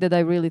one thing that I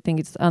really think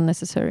it's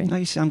unnecessary. Now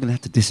you see, I'm going to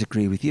have to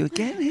disagree with you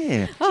again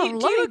here. Do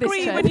you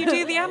agree when you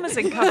do the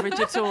Amazon coverage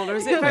at all, or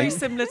is it very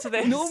similar to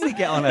this? Normally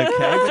get on okay,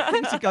 but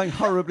things are going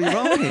horribly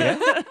wrong here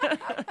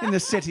in the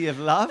city of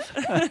love.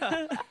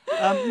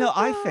 No,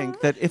 I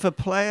think that if a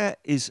player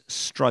is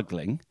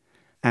struggling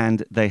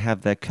and they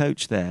have their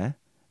coach there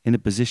in a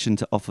position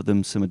to offer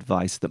them some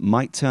advice that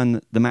might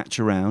turn the match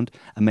around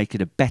and make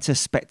it a better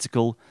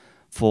spectacle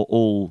for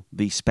all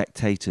the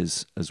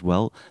spectators as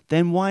well,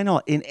 then why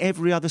not? In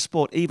every other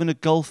sport, even a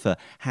golfer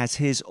has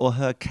his or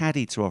her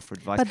caddy to offer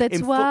advice. But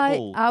that's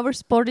why our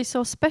sport is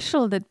so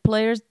special, that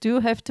players do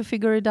have to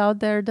figure it out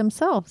there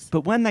themselves.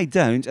 But when they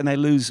don't and they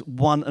lose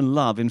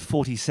 1-love in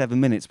 47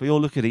 minutes, we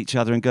all look at each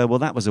other and go, well,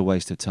 that was a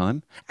waste of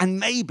time. And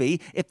maybe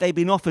if they'd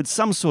been offered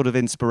some sort of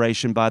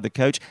inspiration by the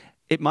coach,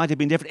 it might have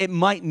been different. It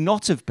might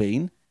not have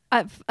been.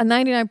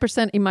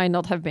 99% it might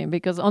not have been,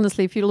 because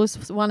honestly, if you lose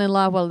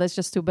 1-love, well, that's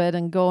just too bad,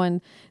 and go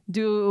and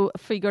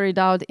figure it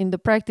out in the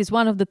practice.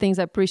 One of the things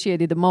I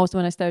appreciated the most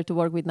when I started to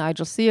work with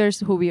Nigel Sears,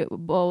 who we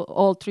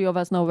all three of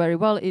us know very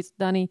well, is,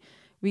 Danny,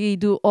 we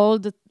do all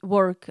the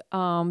work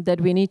that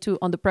we need to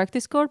on the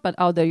practice court, but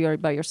out there you're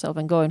by yourself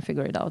and go and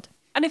figure it out.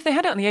 And if they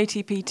had it on the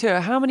ATP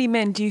Tour, how many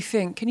men do you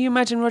think? Can you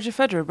imagine Roger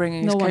Federer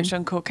bringing his coach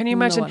on court? Can you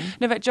imagine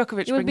Novak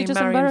Djokovic bringing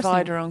Marian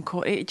Vida on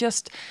court? It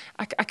just,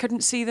 I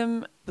couldn't see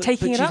them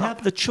taking it up. But you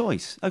have the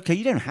choice. Okay,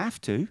 you don't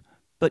have to,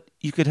 but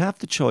you could have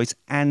the choice,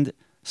 and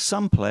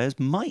some players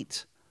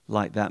might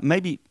like that.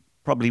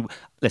 Probably,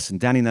 listen,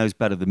 Danny knows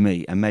better than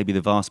me, and maybe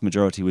the vast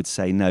majority would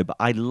say no, but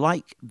I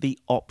like the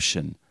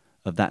option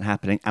of that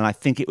happening, and I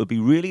think it would be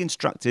really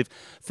instructive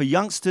for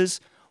youngsters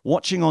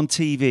watching on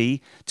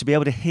TV to be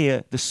able to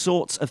hear the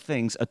sorts of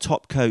things a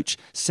top coach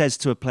says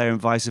to a player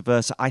and vice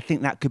versa. I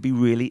think that could be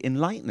really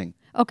enlightening.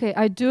 Okay,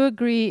 I do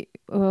agree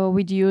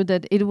with you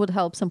that it would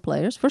help some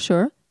players, for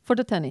sure, for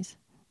the tennis.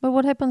 But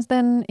what happens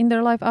then in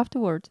their life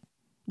afterwards?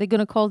 they're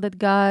gonna call that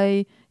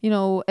guy,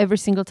 every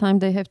single time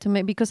they have to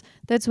make, because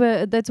that's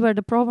where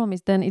the problem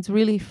is. Then it's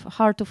really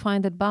hard to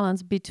find that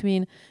balance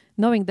between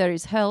knowing there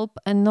is help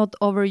and not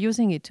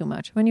overusing it too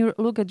much. When you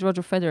look at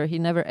Roger Federer, he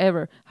never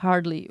ever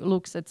hardly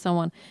looks at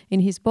someone in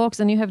his box,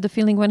 and you have the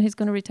feeling when he's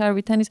going to retire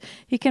with tennis,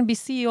 he can be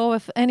CEO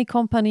of any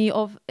company,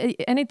 of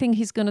anything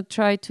he's going to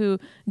try to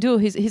do.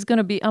 He's going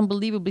to be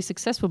unbelievably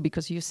successful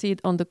because you see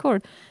it on the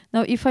court.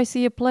 Now, if I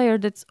see a player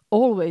that's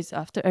always,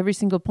 after every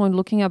single point,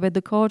 looking up at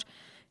the coach,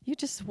 you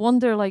just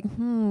wonder, like,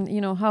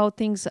 how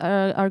things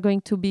are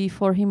going to be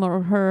for him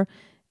or her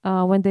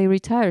when they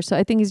retire. So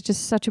I think it's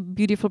just such a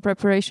beautiful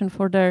preparation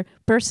for their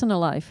personal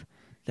life.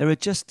 There are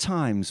just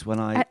times when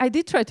I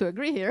did try to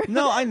agree here.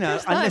 No, I know.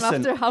 I listen.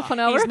 After half an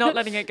hour. He's not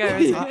letting it go,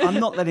 is he? I'm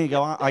not letting it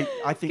go.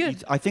 I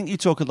think you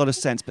talk a lot of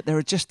sense, but there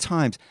are just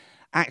times.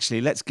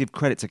 Actually, let's give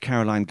credit to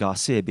Caroline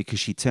Garcia because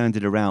she turned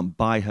it around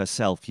by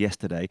herself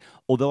yesterday.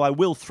 Although I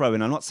will throw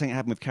in, I'm not saying it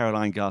happened with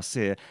Caroline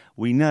Garcia.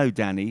 We know,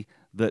 Danny,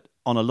 that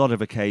on a lot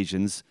of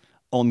occasions,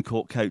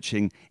 on-court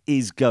coaching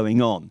is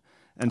going on.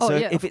 And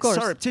if it's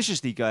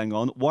surreptitiously going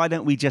on, why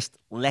don't we just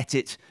let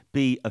it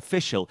be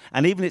official?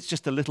 And even if it's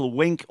just a little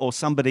wink or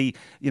somebody,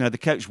 the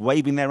coach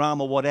waving their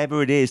arm or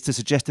whatever it is to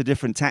suggest a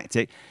different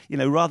tactic,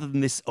 rather than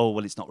this,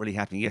 it's not really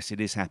happening. Yes,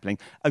 it is happening.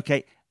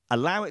 Okay,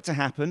 allow it to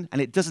happen. And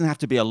it doesn't have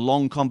to be a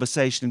long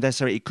conversation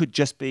necessarily. It could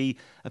just be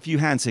a few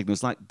hand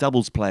signals like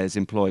doubles players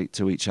employ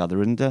to each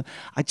other. And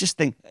I just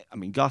think,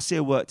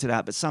 Garcia worked it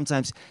out, but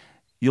sometimes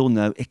you'll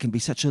know it can be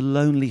such a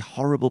lonely,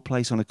 horrible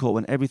place on a court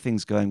when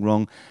everything's going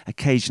wrong.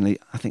 Occasionally,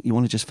 I think you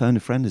want to just phone a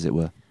friend, as it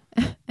were.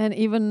 And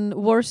even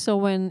worse so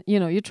when,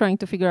 you're trying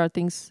to figure out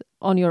things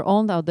on your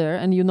own out there,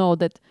 and you know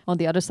that on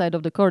the other side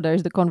of the court there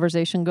is the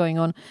conversation going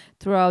on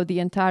throughout the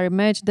entire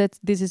match. That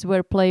this is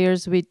where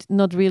players with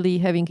not really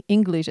having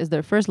English as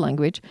their first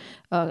language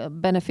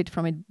benefit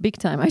from it big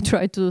time. I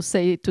tried to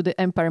say it to the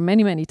umpire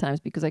many times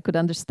because I could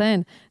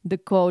understand the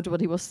coach,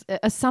 what he was.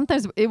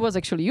 Sometimes it was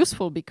actually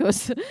useful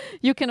because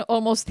you can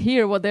almost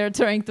hear what they're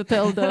trying to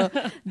tell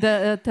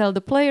tell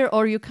the player,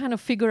 or you kind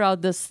of figure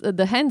out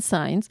the hand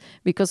signs,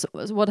 because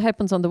what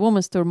happens on the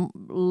women's tour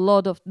a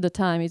lot of the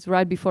time is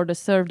right before the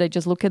serve they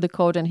just look at the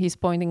coach and he's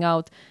pointing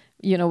out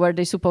where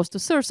they're supposed to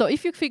serve. So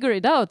if you figure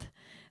it out,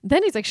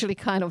 then it's actually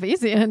kind of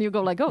easy and you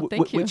go like, oh,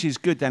 thank you. Which is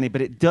good, Danny,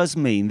 but it does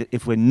mean that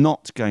if we're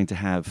not going to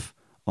have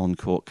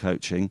on-court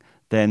coaching,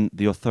 then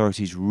the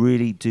authorities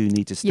really do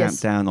need to stamp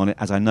down on it,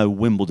 as I know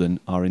Wimbledon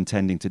are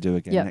intending to do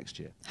again next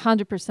year.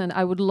 100%.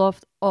 I would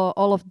love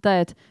all of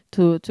that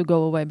to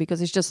go away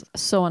because it's just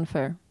so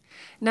unfair.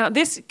 Now,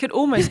 this could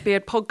almost be a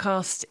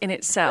podcast in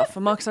itself.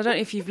 And Marcus, I don't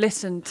know if you've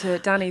listened to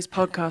Danny's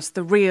podcast,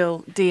 The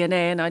Real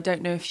DNA, and I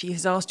don't know if she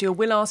has asked you or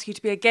will ask you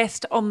to be a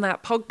guest on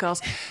that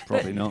podcast.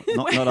 Probably not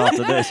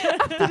after this.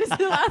 After this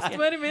last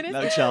 20 minutes?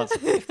 No chance.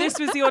 If this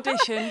was the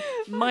audition,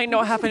 might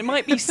not happen. It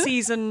might be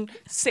season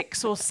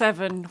 6 or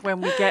 7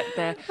 when we get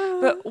there.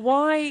 But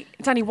why,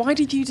 Danny, why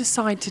did you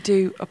decide to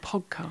do a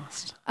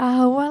podcast?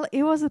 Well,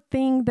 it was a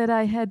thing that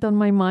I had on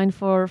my mind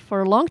for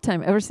a long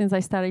time. Ever since I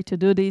started to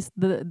do this,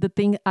 the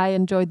thing I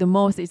enjoy the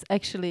most is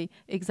actually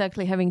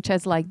exactly having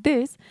chats like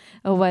this,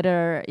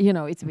 whether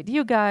it's with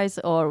you guys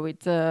or with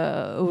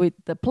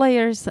the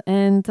players,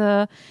 and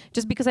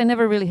just because I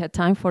never really had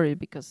time for it,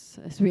 because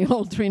as we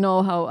all three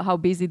know how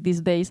busy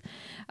these days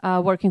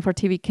working for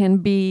TV can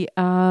be,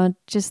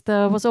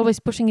 was always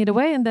pushing it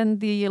away, and then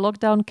the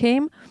lockdown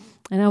came.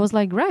 And I was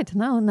like, right,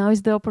 now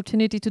is the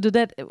opportunity to do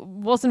that. It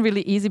wasn't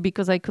really easy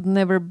because I could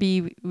never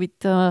be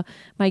with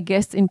my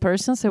guests in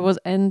person,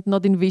 and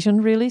not in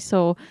vision really.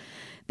 So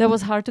that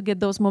was hard to get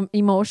those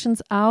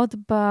emotions out.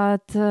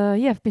 But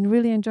I've been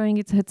really enjoying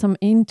it. Had some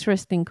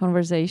interesting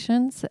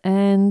conversations,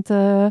 and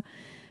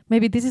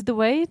maybe this is the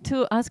way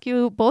to ask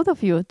you, both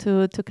of you,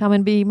 to come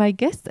and be my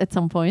guests at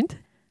some point.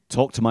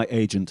 Talk to my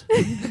agent.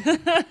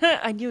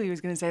 I knew he was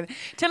going to say that.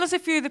 Tell us a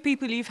few of the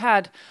people you've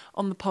had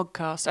on the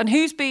podcast, and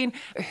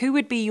who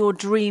would be your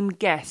dream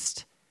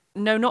guest?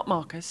 No, not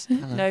Marcus.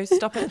 No,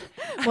 stop it.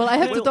 Well, I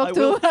have to talk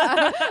to.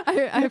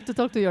 I have to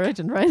talk to your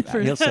agent, right?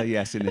 He'll say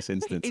yes in this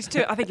instance.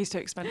 I think he's too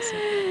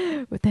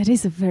expensive. But that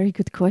is a very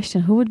good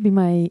question. Who would be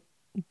my?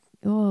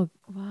 Oh,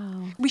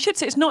 wow. We should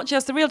say it's not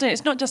just the real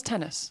tennis. It's not just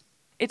tennis.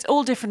 It's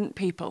all different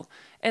people,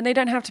 and they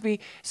don't have to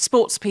be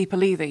sports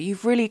people either.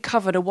 You've really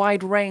covered a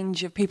wide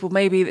range of people.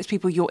 Maybe it's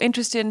people you're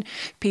interested in,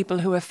 people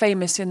who are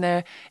famous in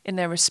their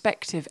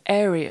respective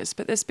areas.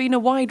 But there's been a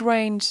wide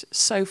range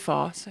so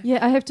far. So. Yeah,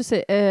 I have to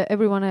say,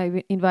 everyone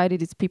I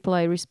invited is people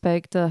I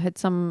respect. Had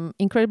some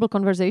incredible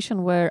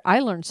conversation where I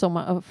learned so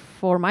much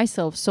for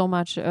myself, so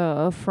much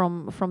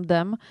from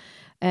them,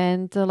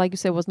 and like you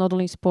said, it was not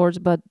only sports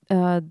but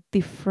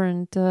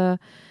different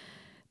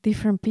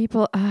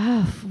people.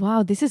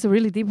 Wow, this is a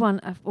really deep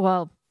one.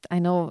 Well, I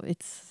know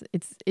it's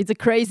a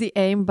crazy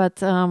aim, but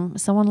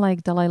someone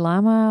like Dalai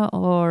Lama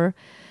or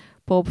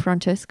Pope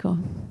Francesco.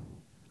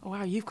 Oh,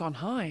 wow, you've gone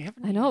high,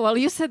 haven't you? I know. Well,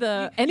 you said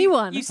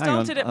anyone. You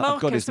started at Marcus.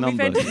 I've got his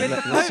number.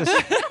 Let's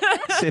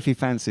just see if he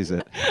fancies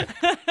it.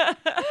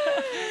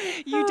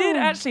 You did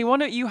actually.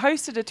 You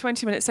hosted a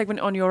 20-minute segment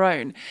on your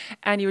own,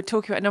 and you were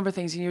talking about a number of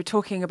things, and you were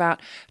talking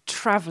about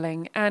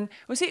travelling. And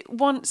was it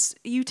once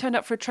you turned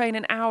up for a train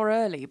an hour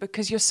early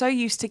because you're so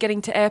used to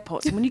getting to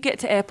airports, and when you get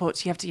to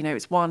airports, you have to,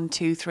 it's 1,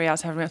 2, 3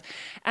 hours, however else.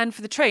 And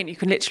for the train, you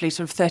can literally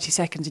sort of 30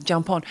 seconds and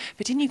jump on.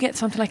 But didn't you get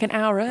something like an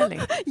hour early?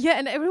 Yeah,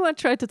 and everyone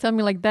tried to tell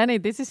me like, Danny,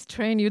 this is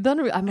train. You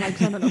don't. I'm like,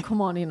 no,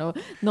 come on,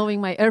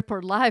 knowing my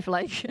airport life,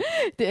 like,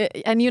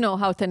 and you know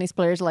how tennis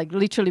players like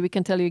literally we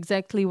can tell you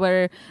exactly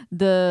where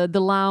the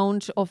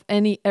lounge of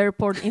any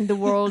airport in the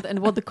world and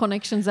what the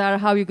connections are,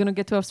 how you're going to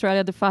get to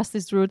Australia, the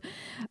fastest route.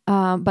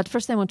 But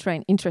first time on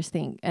train,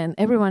 interesting. And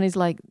everyone is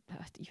like,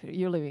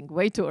 you're leaving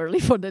way too early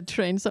for the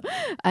train. So,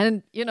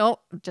 and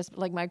just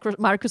like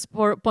Marcus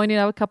pointed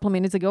out a couple of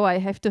minutes ago, I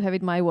have to have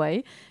it my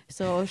way.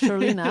 So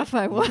surely enough,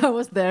 I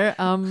was there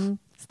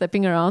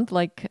stepping around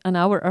like an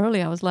hour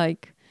early. I was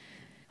like,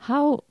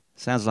 how...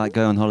 Sounds like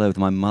going on holiday with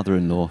my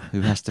mother-in-law,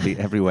 who has to be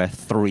everywhere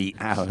 3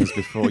 hours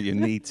before you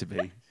need to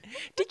be.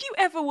 Did you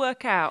ever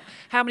work out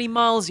how many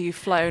miles you've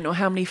flown or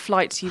how many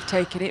flights you've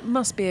taken? It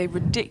must be a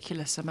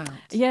ridiculous amount.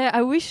 Yeah,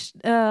 I wish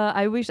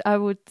I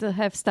would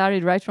have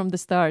started right from the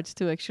start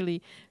to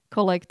actually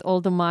collect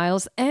all the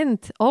miles, and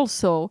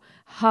also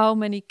how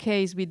many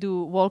Ks we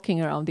do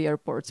walking around the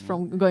airports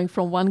from going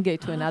from one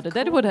gate to another.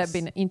 That would have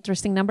been an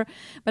interesting number.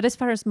 But as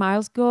far as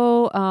miles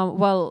go,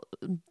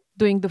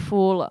 doing the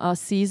full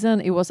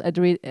season, it was at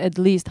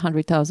least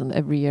 100,000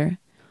 every year.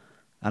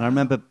 And I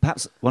remember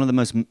perhaps one of the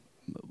most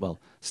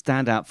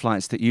standout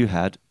flights that you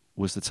had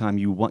was the time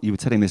you were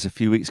telling me this a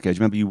few weeks ago. Do you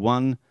remember you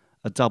won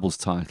a doubles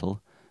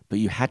title, but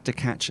you had to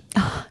catch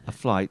a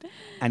flight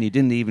and you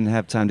didn't even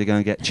have time to go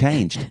and get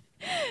changed?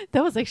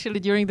 That was actually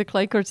during the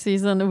clay court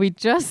season. We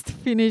just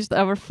finished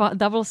our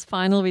doubles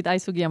final with Ai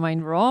Sugiyama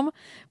in Rome,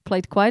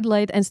 played quite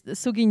late, and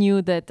Sugi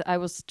knew that I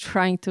was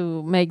trying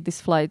to make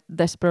this flight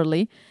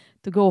desperately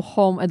to go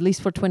home at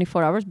least for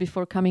 24 hours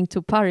before coming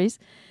to Paris.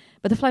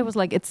 But the flight was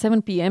like at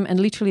 7 p.m. and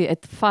literally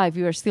at 5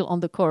 you were still on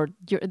the court.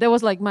 That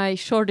was like my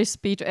shortest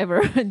speech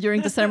ever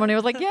during the ceremony. I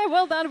was like, yeah,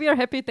 well done, we are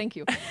happy, thank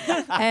you.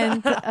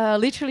 And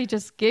literally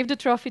just gave the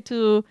trophy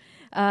to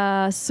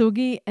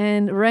Sugi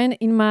and ran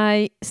in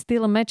my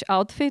still a match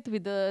outfit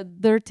with the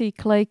dirty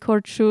clay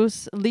court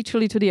shoes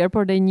literally to the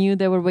airport. They knew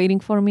they were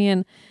waiting for me,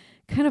 and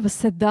kind of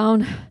sat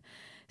down,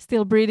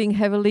 still breathing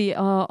heavily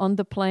on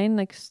the plane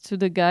next to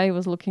the guy who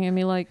was looking at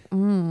me like,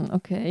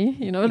 okay,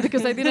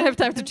 because I didn't have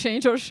time to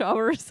change or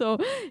shower. So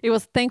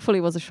thankfully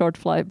it was a short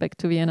flight back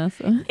to Vienna.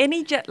 So.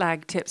 Any jet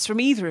lag tips from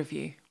either of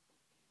you?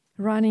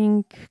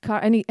 Running,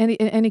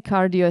 any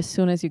cardio as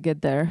soon as you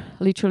get there.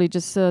 Literally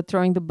just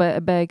throwing the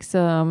bags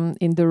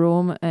in the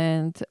room,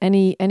 and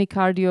any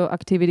cardio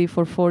activity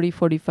for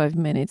 40-45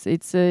 minutes.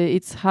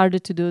 It's harder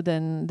to do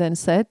than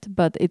set,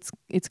 but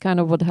it's kind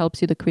of what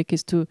helps you the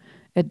quickest to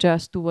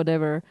adjust to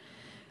whatever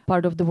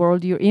part of the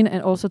world you're in,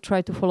 and also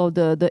try to follow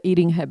the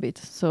eating habit.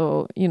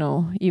 So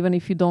even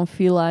if you don't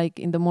feel like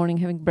in the morning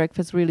having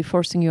breakfast, really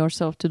forcing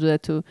yourself to do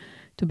that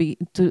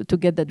to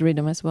get that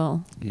rhythm as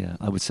well. Yeah,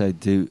 I would say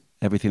do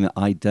everything that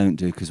I don't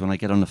do, because when I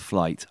get on a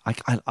flight,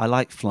 I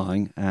like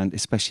flying, and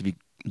especially if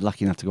you're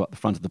lucky enough to go up the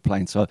front of the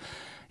plane. So,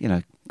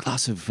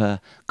 glass of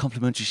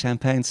complimentary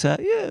champagne, sir.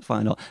 Yeah,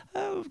 why not?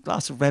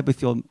 Glass of red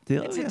with your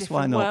deal. It's yes, a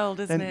why different not? world,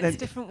 isn't it? It's a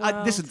different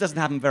world. This doesn't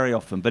happen very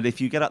often, but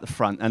if you get up the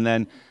front and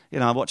then,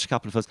 I watched a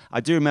couple of us. I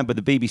do remember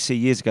the BBC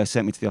years ago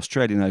sent me to the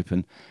Australian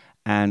Open,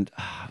 and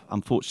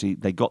unfortunately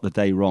they got the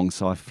day wrong,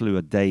 so I flew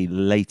a day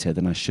later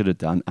than I should have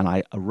done, and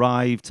I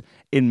arrived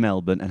in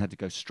Melbourne and had to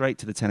go straight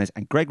to the tennis,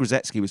 and Greg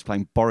Rosetsky was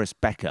playing Boris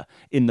Becker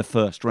in the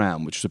first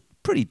round, which was a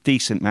pretty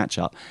decent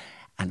matchup,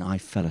 and I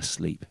fell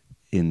asleep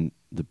in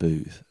the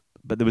booth.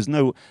 But there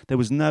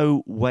was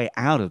no way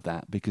out of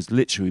that, because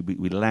literally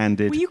we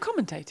landed. Were you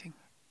commentating?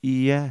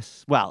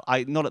 Yes. Well,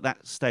 not at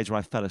that stage where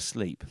I fell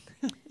asleep.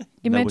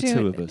 There were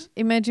two of us.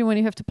 Imagine when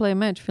you have to play a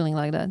match feeling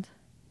like that.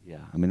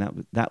 Yeah, I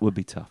mean that would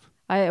be tough.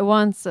 I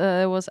once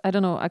I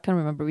don't know, I can't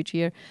remember which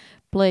year,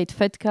 played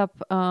Fed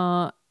Cup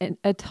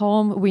at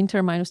home,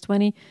 winter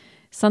 -20.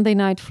 Sunday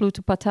night flew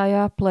to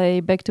Pattaya,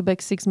 play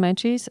back-to-back 6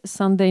 matches.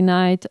 Sunday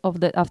night of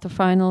the after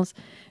finals,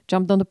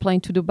 jumped on the plane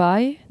to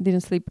Dubai,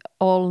 didn't sleep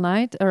all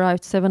night,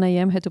 arrived 7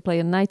 a.m., had to play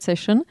a night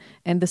session,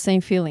 and the same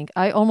feeling.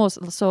 I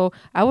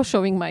was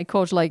showing my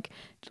coach, like,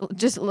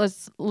 just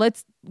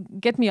let's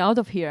get me out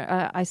of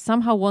here. I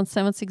somehow won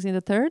 7-6 in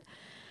the third.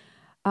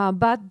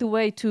 But the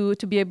way to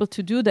be able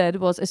to do that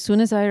was, as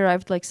soon as I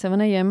arrived, like 7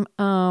 a.m.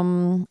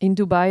 In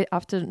Dubai,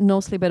 after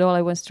no sleep at all,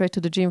 I went straight to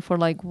the gym for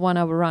like 1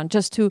 hour run,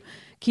 just to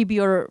keep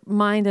your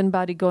mind and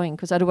body going,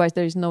 because otherwise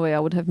there is no way I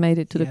would have made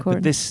it to the court.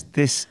 But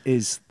this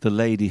is the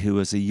lady who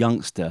was a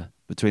youngster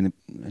and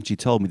she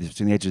told me this,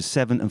 between the ages of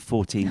 7 and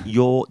 14,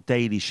 your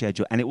daily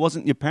schedule, and it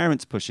wasn't your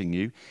parents pushing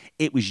you,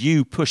 it was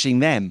you pushing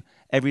them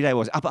every day.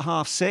 Was up at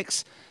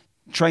 6:30,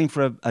 train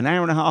for an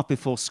hour and a half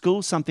before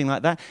school, something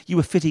like that. You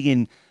were fitting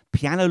in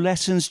piano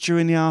lessons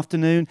during the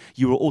afternoon.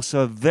 You were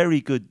also a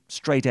very good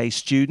straight A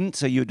student,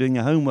 so you were doing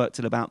your homework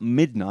till about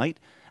midnight,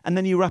 and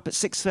then you were up at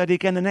 6:30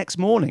 again the next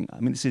morning. I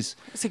mean, it's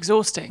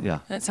exhausting. Yeah.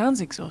 That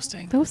sounds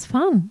exhausting. That was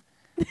fun.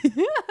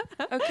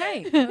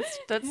 Okay,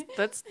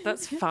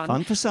 that's fun.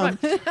 Fun for some.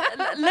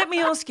 Right. Let me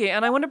ask you,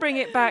 and I want to bring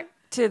it back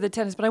to the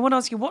tennis, but I want to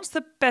ask you, what's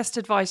the best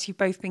advice you've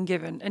both been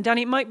given? And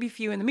Danny, it might be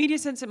for you in the media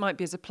sense, it might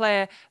be as a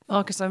player.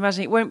 Marcus, I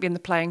imagine it won't be in the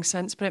playing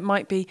sense, but it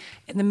might be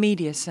in the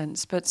media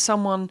sense. But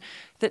someone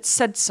that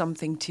said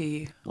something to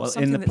you. Well,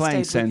 in the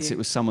playing sense, it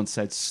was someone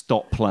said,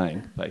 stop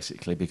playing,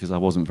 basically, because I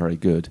wasn't very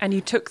good. And you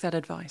took that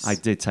advice? I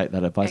did take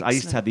that advice. Excellent. I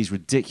used to have these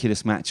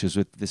ridiculous matches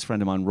with this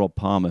friend of mine, Rob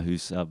Palmer,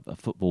 who's a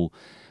football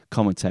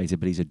commentator,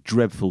 but he's a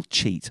dreadful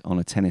cheat on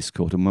a tennis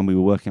court. And when we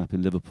were working up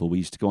in Liverpool, we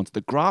used to go onto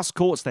the grass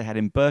courts they had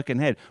in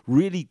Birkenhead,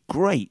 really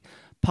great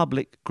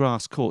public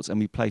grass courts,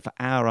 and we played for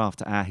hour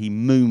after hour. He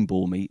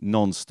moonballed me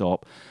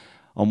non-stop.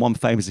 On one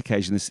famous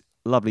occasion, this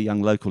lovely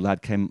young local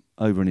lad came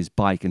over on his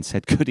bike and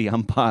said, could he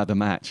umpire the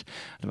match?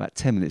 And about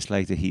 10 minutes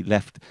later, he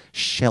left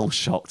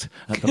shell-shocked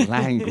at the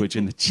language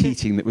and the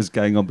cheating that was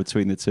going on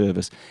between the two of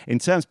us. In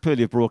terms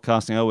purely of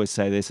broadcasting, I always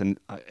say this, and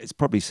it's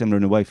probably similar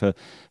in a way for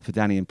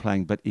Danny in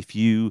playing, but if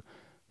you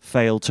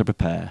fail to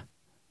prepare,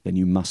 then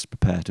you must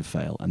prepare to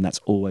fail. And that's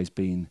always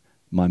been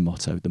my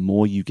motto. The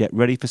more you get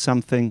ready for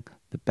something,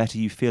 the better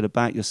you feel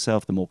about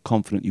yourself, the more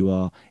confident you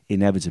are,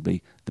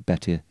 inevitably, the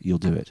better you'll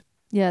do it.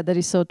 Yeah, that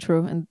is so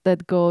true. And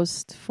that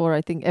goes for,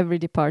 I think, every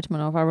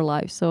department of our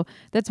life. So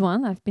that's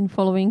one I've been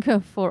following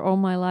for all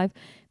my life.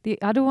 The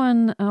other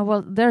one,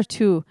 well, there are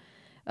two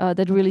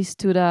that really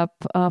stood up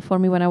for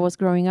me when I was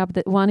growing up.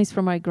 That one is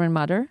from my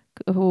grandmother,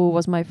 who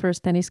was my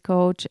first tennis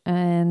coach.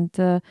 And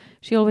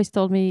she always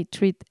told me,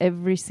 treat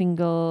every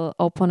single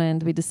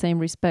opponent with the same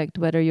respect,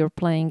 whether you're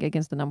playing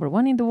against the number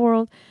one in the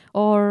world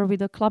or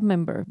with a club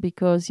member,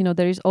 because, you know,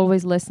 there is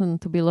always lesson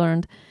to be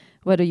learned.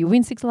 Whether you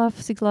win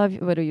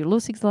 6-love, whether you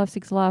lose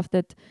 6-love,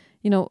 that,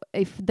 you know,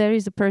 if there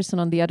is a person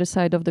on the other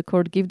side of the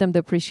court, give them the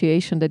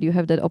appreciation that you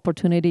have that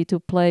opportunity to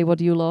play what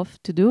you love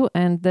to do.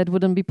 And that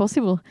wouldn't be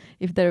possible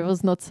if there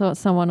was not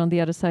someone on the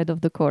other side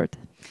of the court.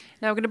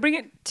 Now, we're going to bring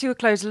it to a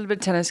close a little bit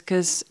of tennis,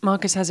 because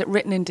Marcus has it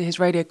written into his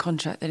radio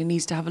contract that he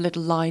needs to have a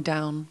little lie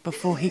down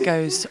before he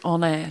goes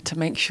on air to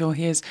make sure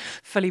he is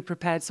fully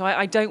prepared. So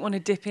I don't want to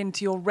dip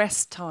into your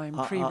rest time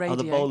pre-radio. Are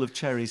the bowl of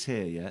cherries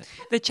here yet?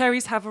 The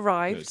cherries have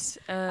arrived.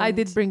 I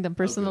did bring them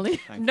personally.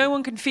 No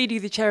one can feed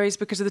you the cherries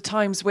because of the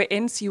times we're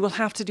in, so you will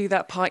have to do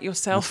that part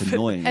yourself. That's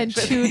annoying. And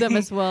chew them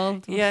as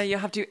well. Yeah, you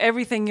have to do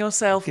everything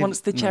yourself once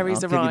the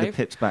cherries arrive. I'll give you the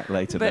pips back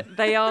later. But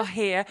they are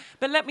here.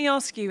 But let me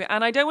ask you,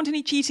 and I don't want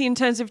any cheating in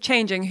terms of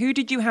changing, who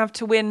did you have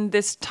to win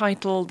this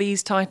title,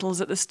 these titles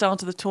at the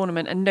start of the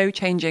tournament, and no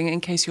changing in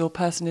case your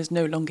person is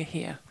no longer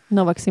here?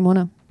 Novak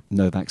Simona.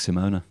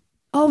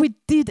 Oh, we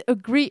did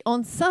agree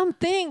on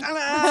something.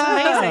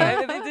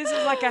 That's amazing. This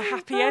is like a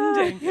happy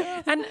ending.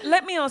 Yeah. And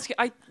let me ask you,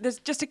 there's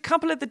just a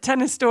couple of the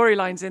tennis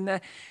storylines in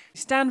there.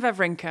 Stan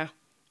Wawrinka.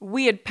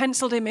 We had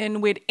penciled him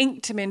in, we'd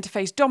inked him in to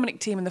face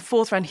Dominic Thiem in the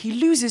fourth round. He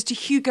loses to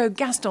Hugo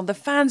Gaston. The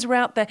fans are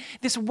out there.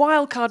 This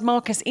wildcard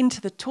Marcus into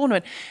the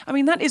tournament. I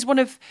mean, that is one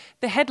of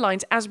the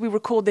headlines as we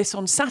record this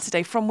on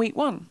Saturday from week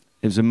one.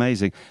 It was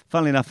amazing.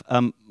 Funnily enough,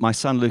 my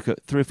son Luca,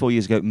 3 or 4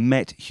 years ago,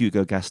 met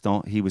Hugo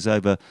Gaston. He was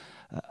over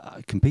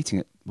competing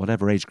at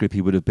whatever age group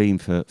he would have been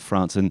for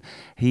France, and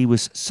he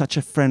was such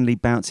a friendly,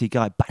 bouncy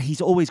guy, but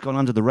he's always gone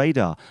under the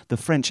radar. The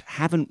French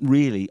haven't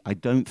really, I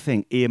don't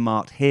think,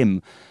 earmarked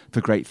him for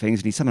great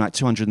things, and he's something like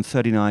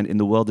 239 in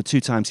the world. The 2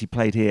 times he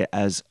played here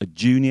as a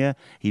junior,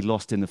 he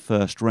lost in the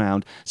first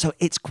round. So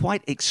it's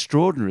quite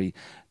extraordinary,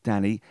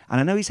 Danny,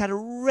 and I know he's had a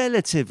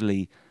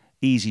relatively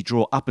easy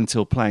draw up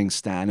until playing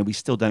Stan, and we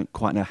still don't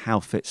quite know how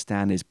fit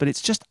Stan is, but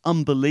it's just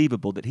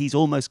unbelievable that he's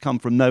almost come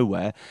from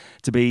nowhere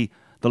to be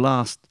the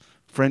last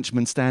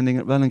Frenchman standing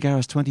at Roland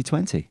Garros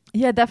 2020.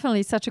 Yeah,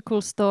 definitely. Such a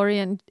cool story.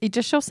 And it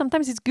just shows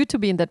sometimes it's good to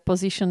be in that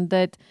position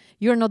that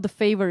you're not the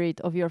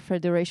favorite of your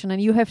federation and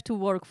you have to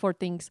work for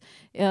things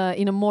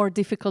in a more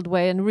difficult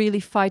way and really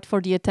fight for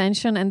the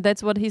attention. And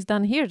that's what he's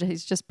done here.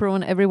 He's just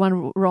proven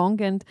everyone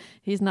wrong and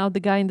he's now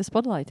the guy in the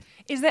spotlight.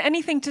 Is there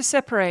anything to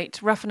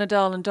separate Rafa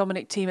Nadal and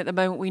Dominic Thiem at the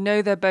moment? We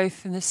know they're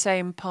both in the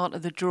same part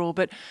of the draw,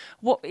 but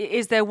what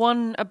is there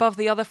one above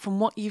the other from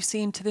what you've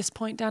seen to this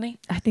point, Danny?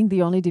 I think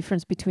the only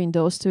difference between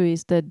those two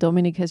is that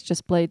Dominic has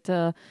just played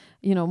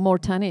more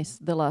tennis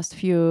the last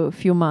few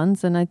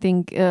months, and I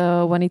think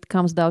when it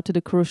comes down to the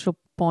crucial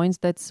points,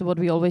 that's what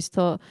we always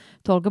talk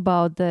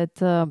about, that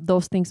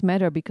those things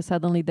matter, because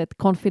suddenly that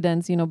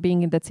confidence,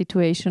 being in that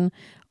situation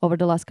over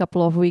the last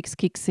couple of weeks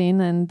kicks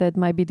in, and that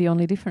might be the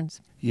only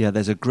difference. Yeah,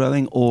 there's a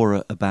growing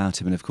aura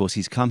about him, and of course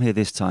he's come here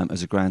this time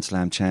as a Grand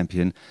Slam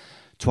champion,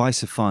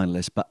 twice a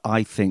finalist, but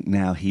I think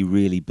now he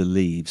really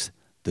believes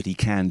that he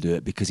can do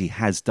it because he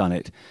has done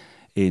it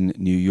in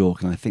New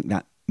York, and I think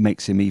that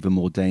makes him even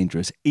more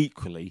dangerous.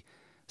 Equally,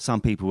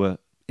 some people were,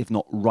 if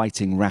not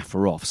writing Rafa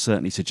off,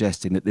 certainly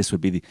suggesting that this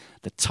would be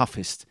the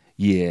toughest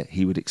year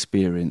he would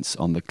experience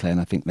on the clay, and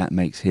I think that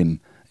makes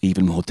him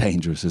even more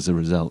dangerous as a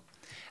result.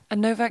 And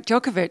Novak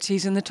Djokovic,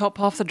 he's in the top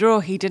half of the draw.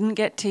 He didn't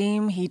get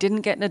Thiem, he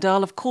didn't get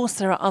Nadal. Of course,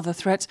 there are other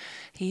threats.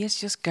 He is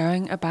just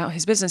going about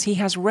his business. He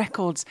has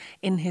records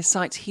in his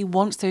sights. He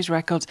wants those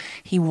records.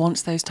 He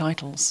wants those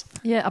titles.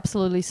 Yeah,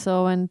 absolutely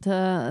so. And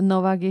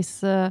Novak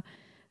is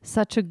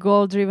such a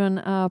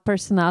goal-driven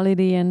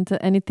personality, and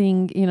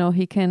anything,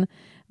 he can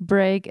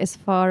break as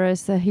far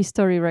as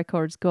history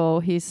records go.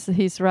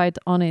 He's right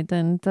on it.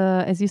 And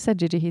as you said,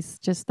 Gigi, he's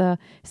just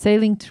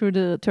sailing through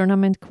the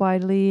tournament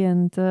quietly,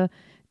 and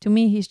to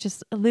me, he's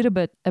just a little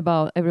bit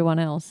about everyone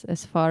else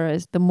as far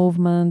as the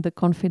movement, the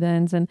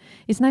confidence. And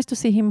it's nice to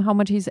see him, how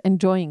much he's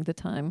enjoying the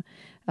time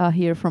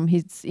here from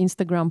his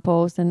Instagram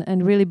post,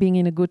 and really being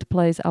in a good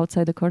place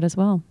outside the court as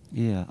well.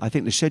 Yeah, I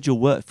think the schedule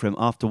worked for him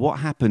after what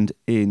happened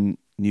in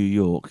New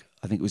York.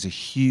 I think it was a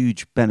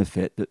huge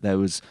benefit that there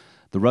was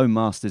the Rome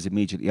Masters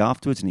immediately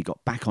afterwards, and he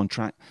got back on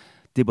track,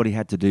 did what he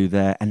had to do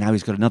there, and now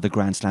he's got another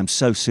Grand Slam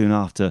so soon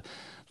after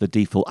the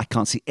default. I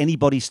can't see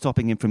anybody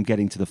stopping him from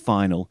getting to the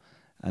final.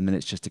 And then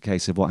it's just a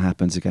case of what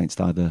happens against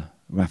either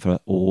Rafa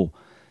or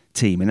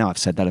Thiem. And now I've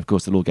said that, of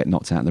course, they'll all get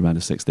knocked out in the round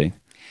of 16.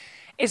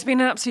 It's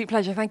been an absolute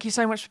pleasure. Thank you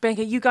so much for being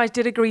here. You guys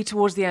did agree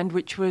towards the end,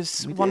 which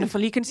was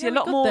wonderful. You can see a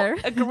lot more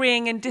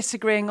agreeing and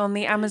disagreeing on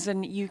the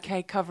Amazon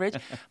UK coverage.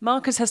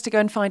 Marcus has to go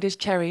and find his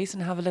cherries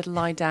and have a little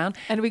lie down.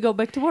 And we go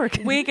back to work.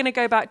 We're going to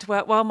go back to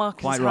work while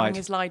Marcus is having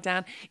his lie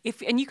down.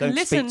 And you can Don't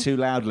listen speak too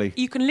loudly.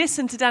 You can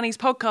listen to Danny's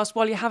podcast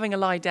while you're having a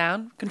lie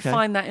down. You can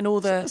find that in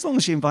all the... As long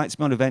as she invites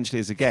me on eventually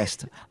as a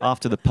guest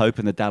after the Pope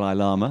and the Dalai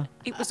Lama.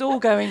 It was all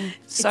going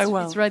so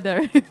well. It's right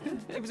there.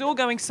 It was all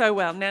going so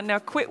well. Now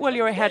quit while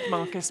you're ahead,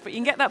 Marcus. But you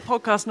can get that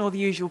podcast in all the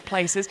usual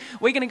places.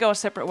 We're going to go our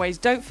separate ways.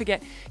 Don't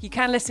forget, you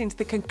can listen to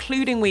the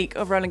concluding week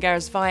of Roland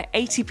Garros via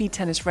ATP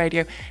Tennis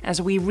Radio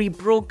as we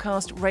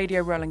rebroadcast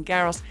Radio Roland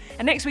Garros.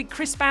 And next week,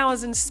 Chris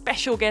Bowers and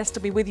special guest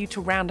will be with you to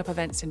round up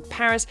events in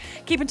Paris.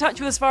 Keep in touch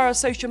with us via our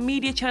social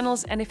media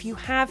channels. And if you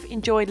have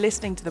enjoyed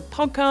listening to the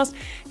podcast,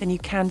 then you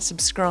can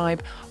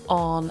subscribe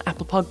on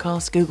Apple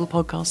Podcasts, Google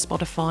Podcasts,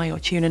 Spotify or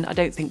TuneIn. I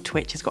don't think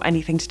Twitch has got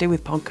anything to do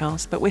with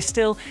podcasts, but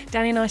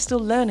Danny and I are still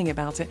learning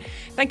about it.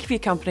 Thank you for your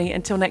company.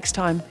 Until next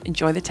time,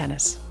 enjoy the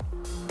tennis.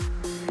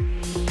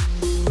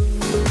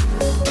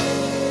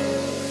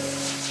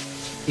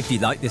 If you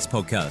like this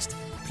podcast,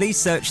 please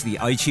search the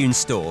iTunes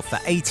store for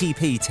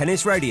ATP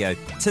Tennis Radio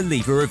to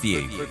leave a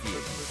review.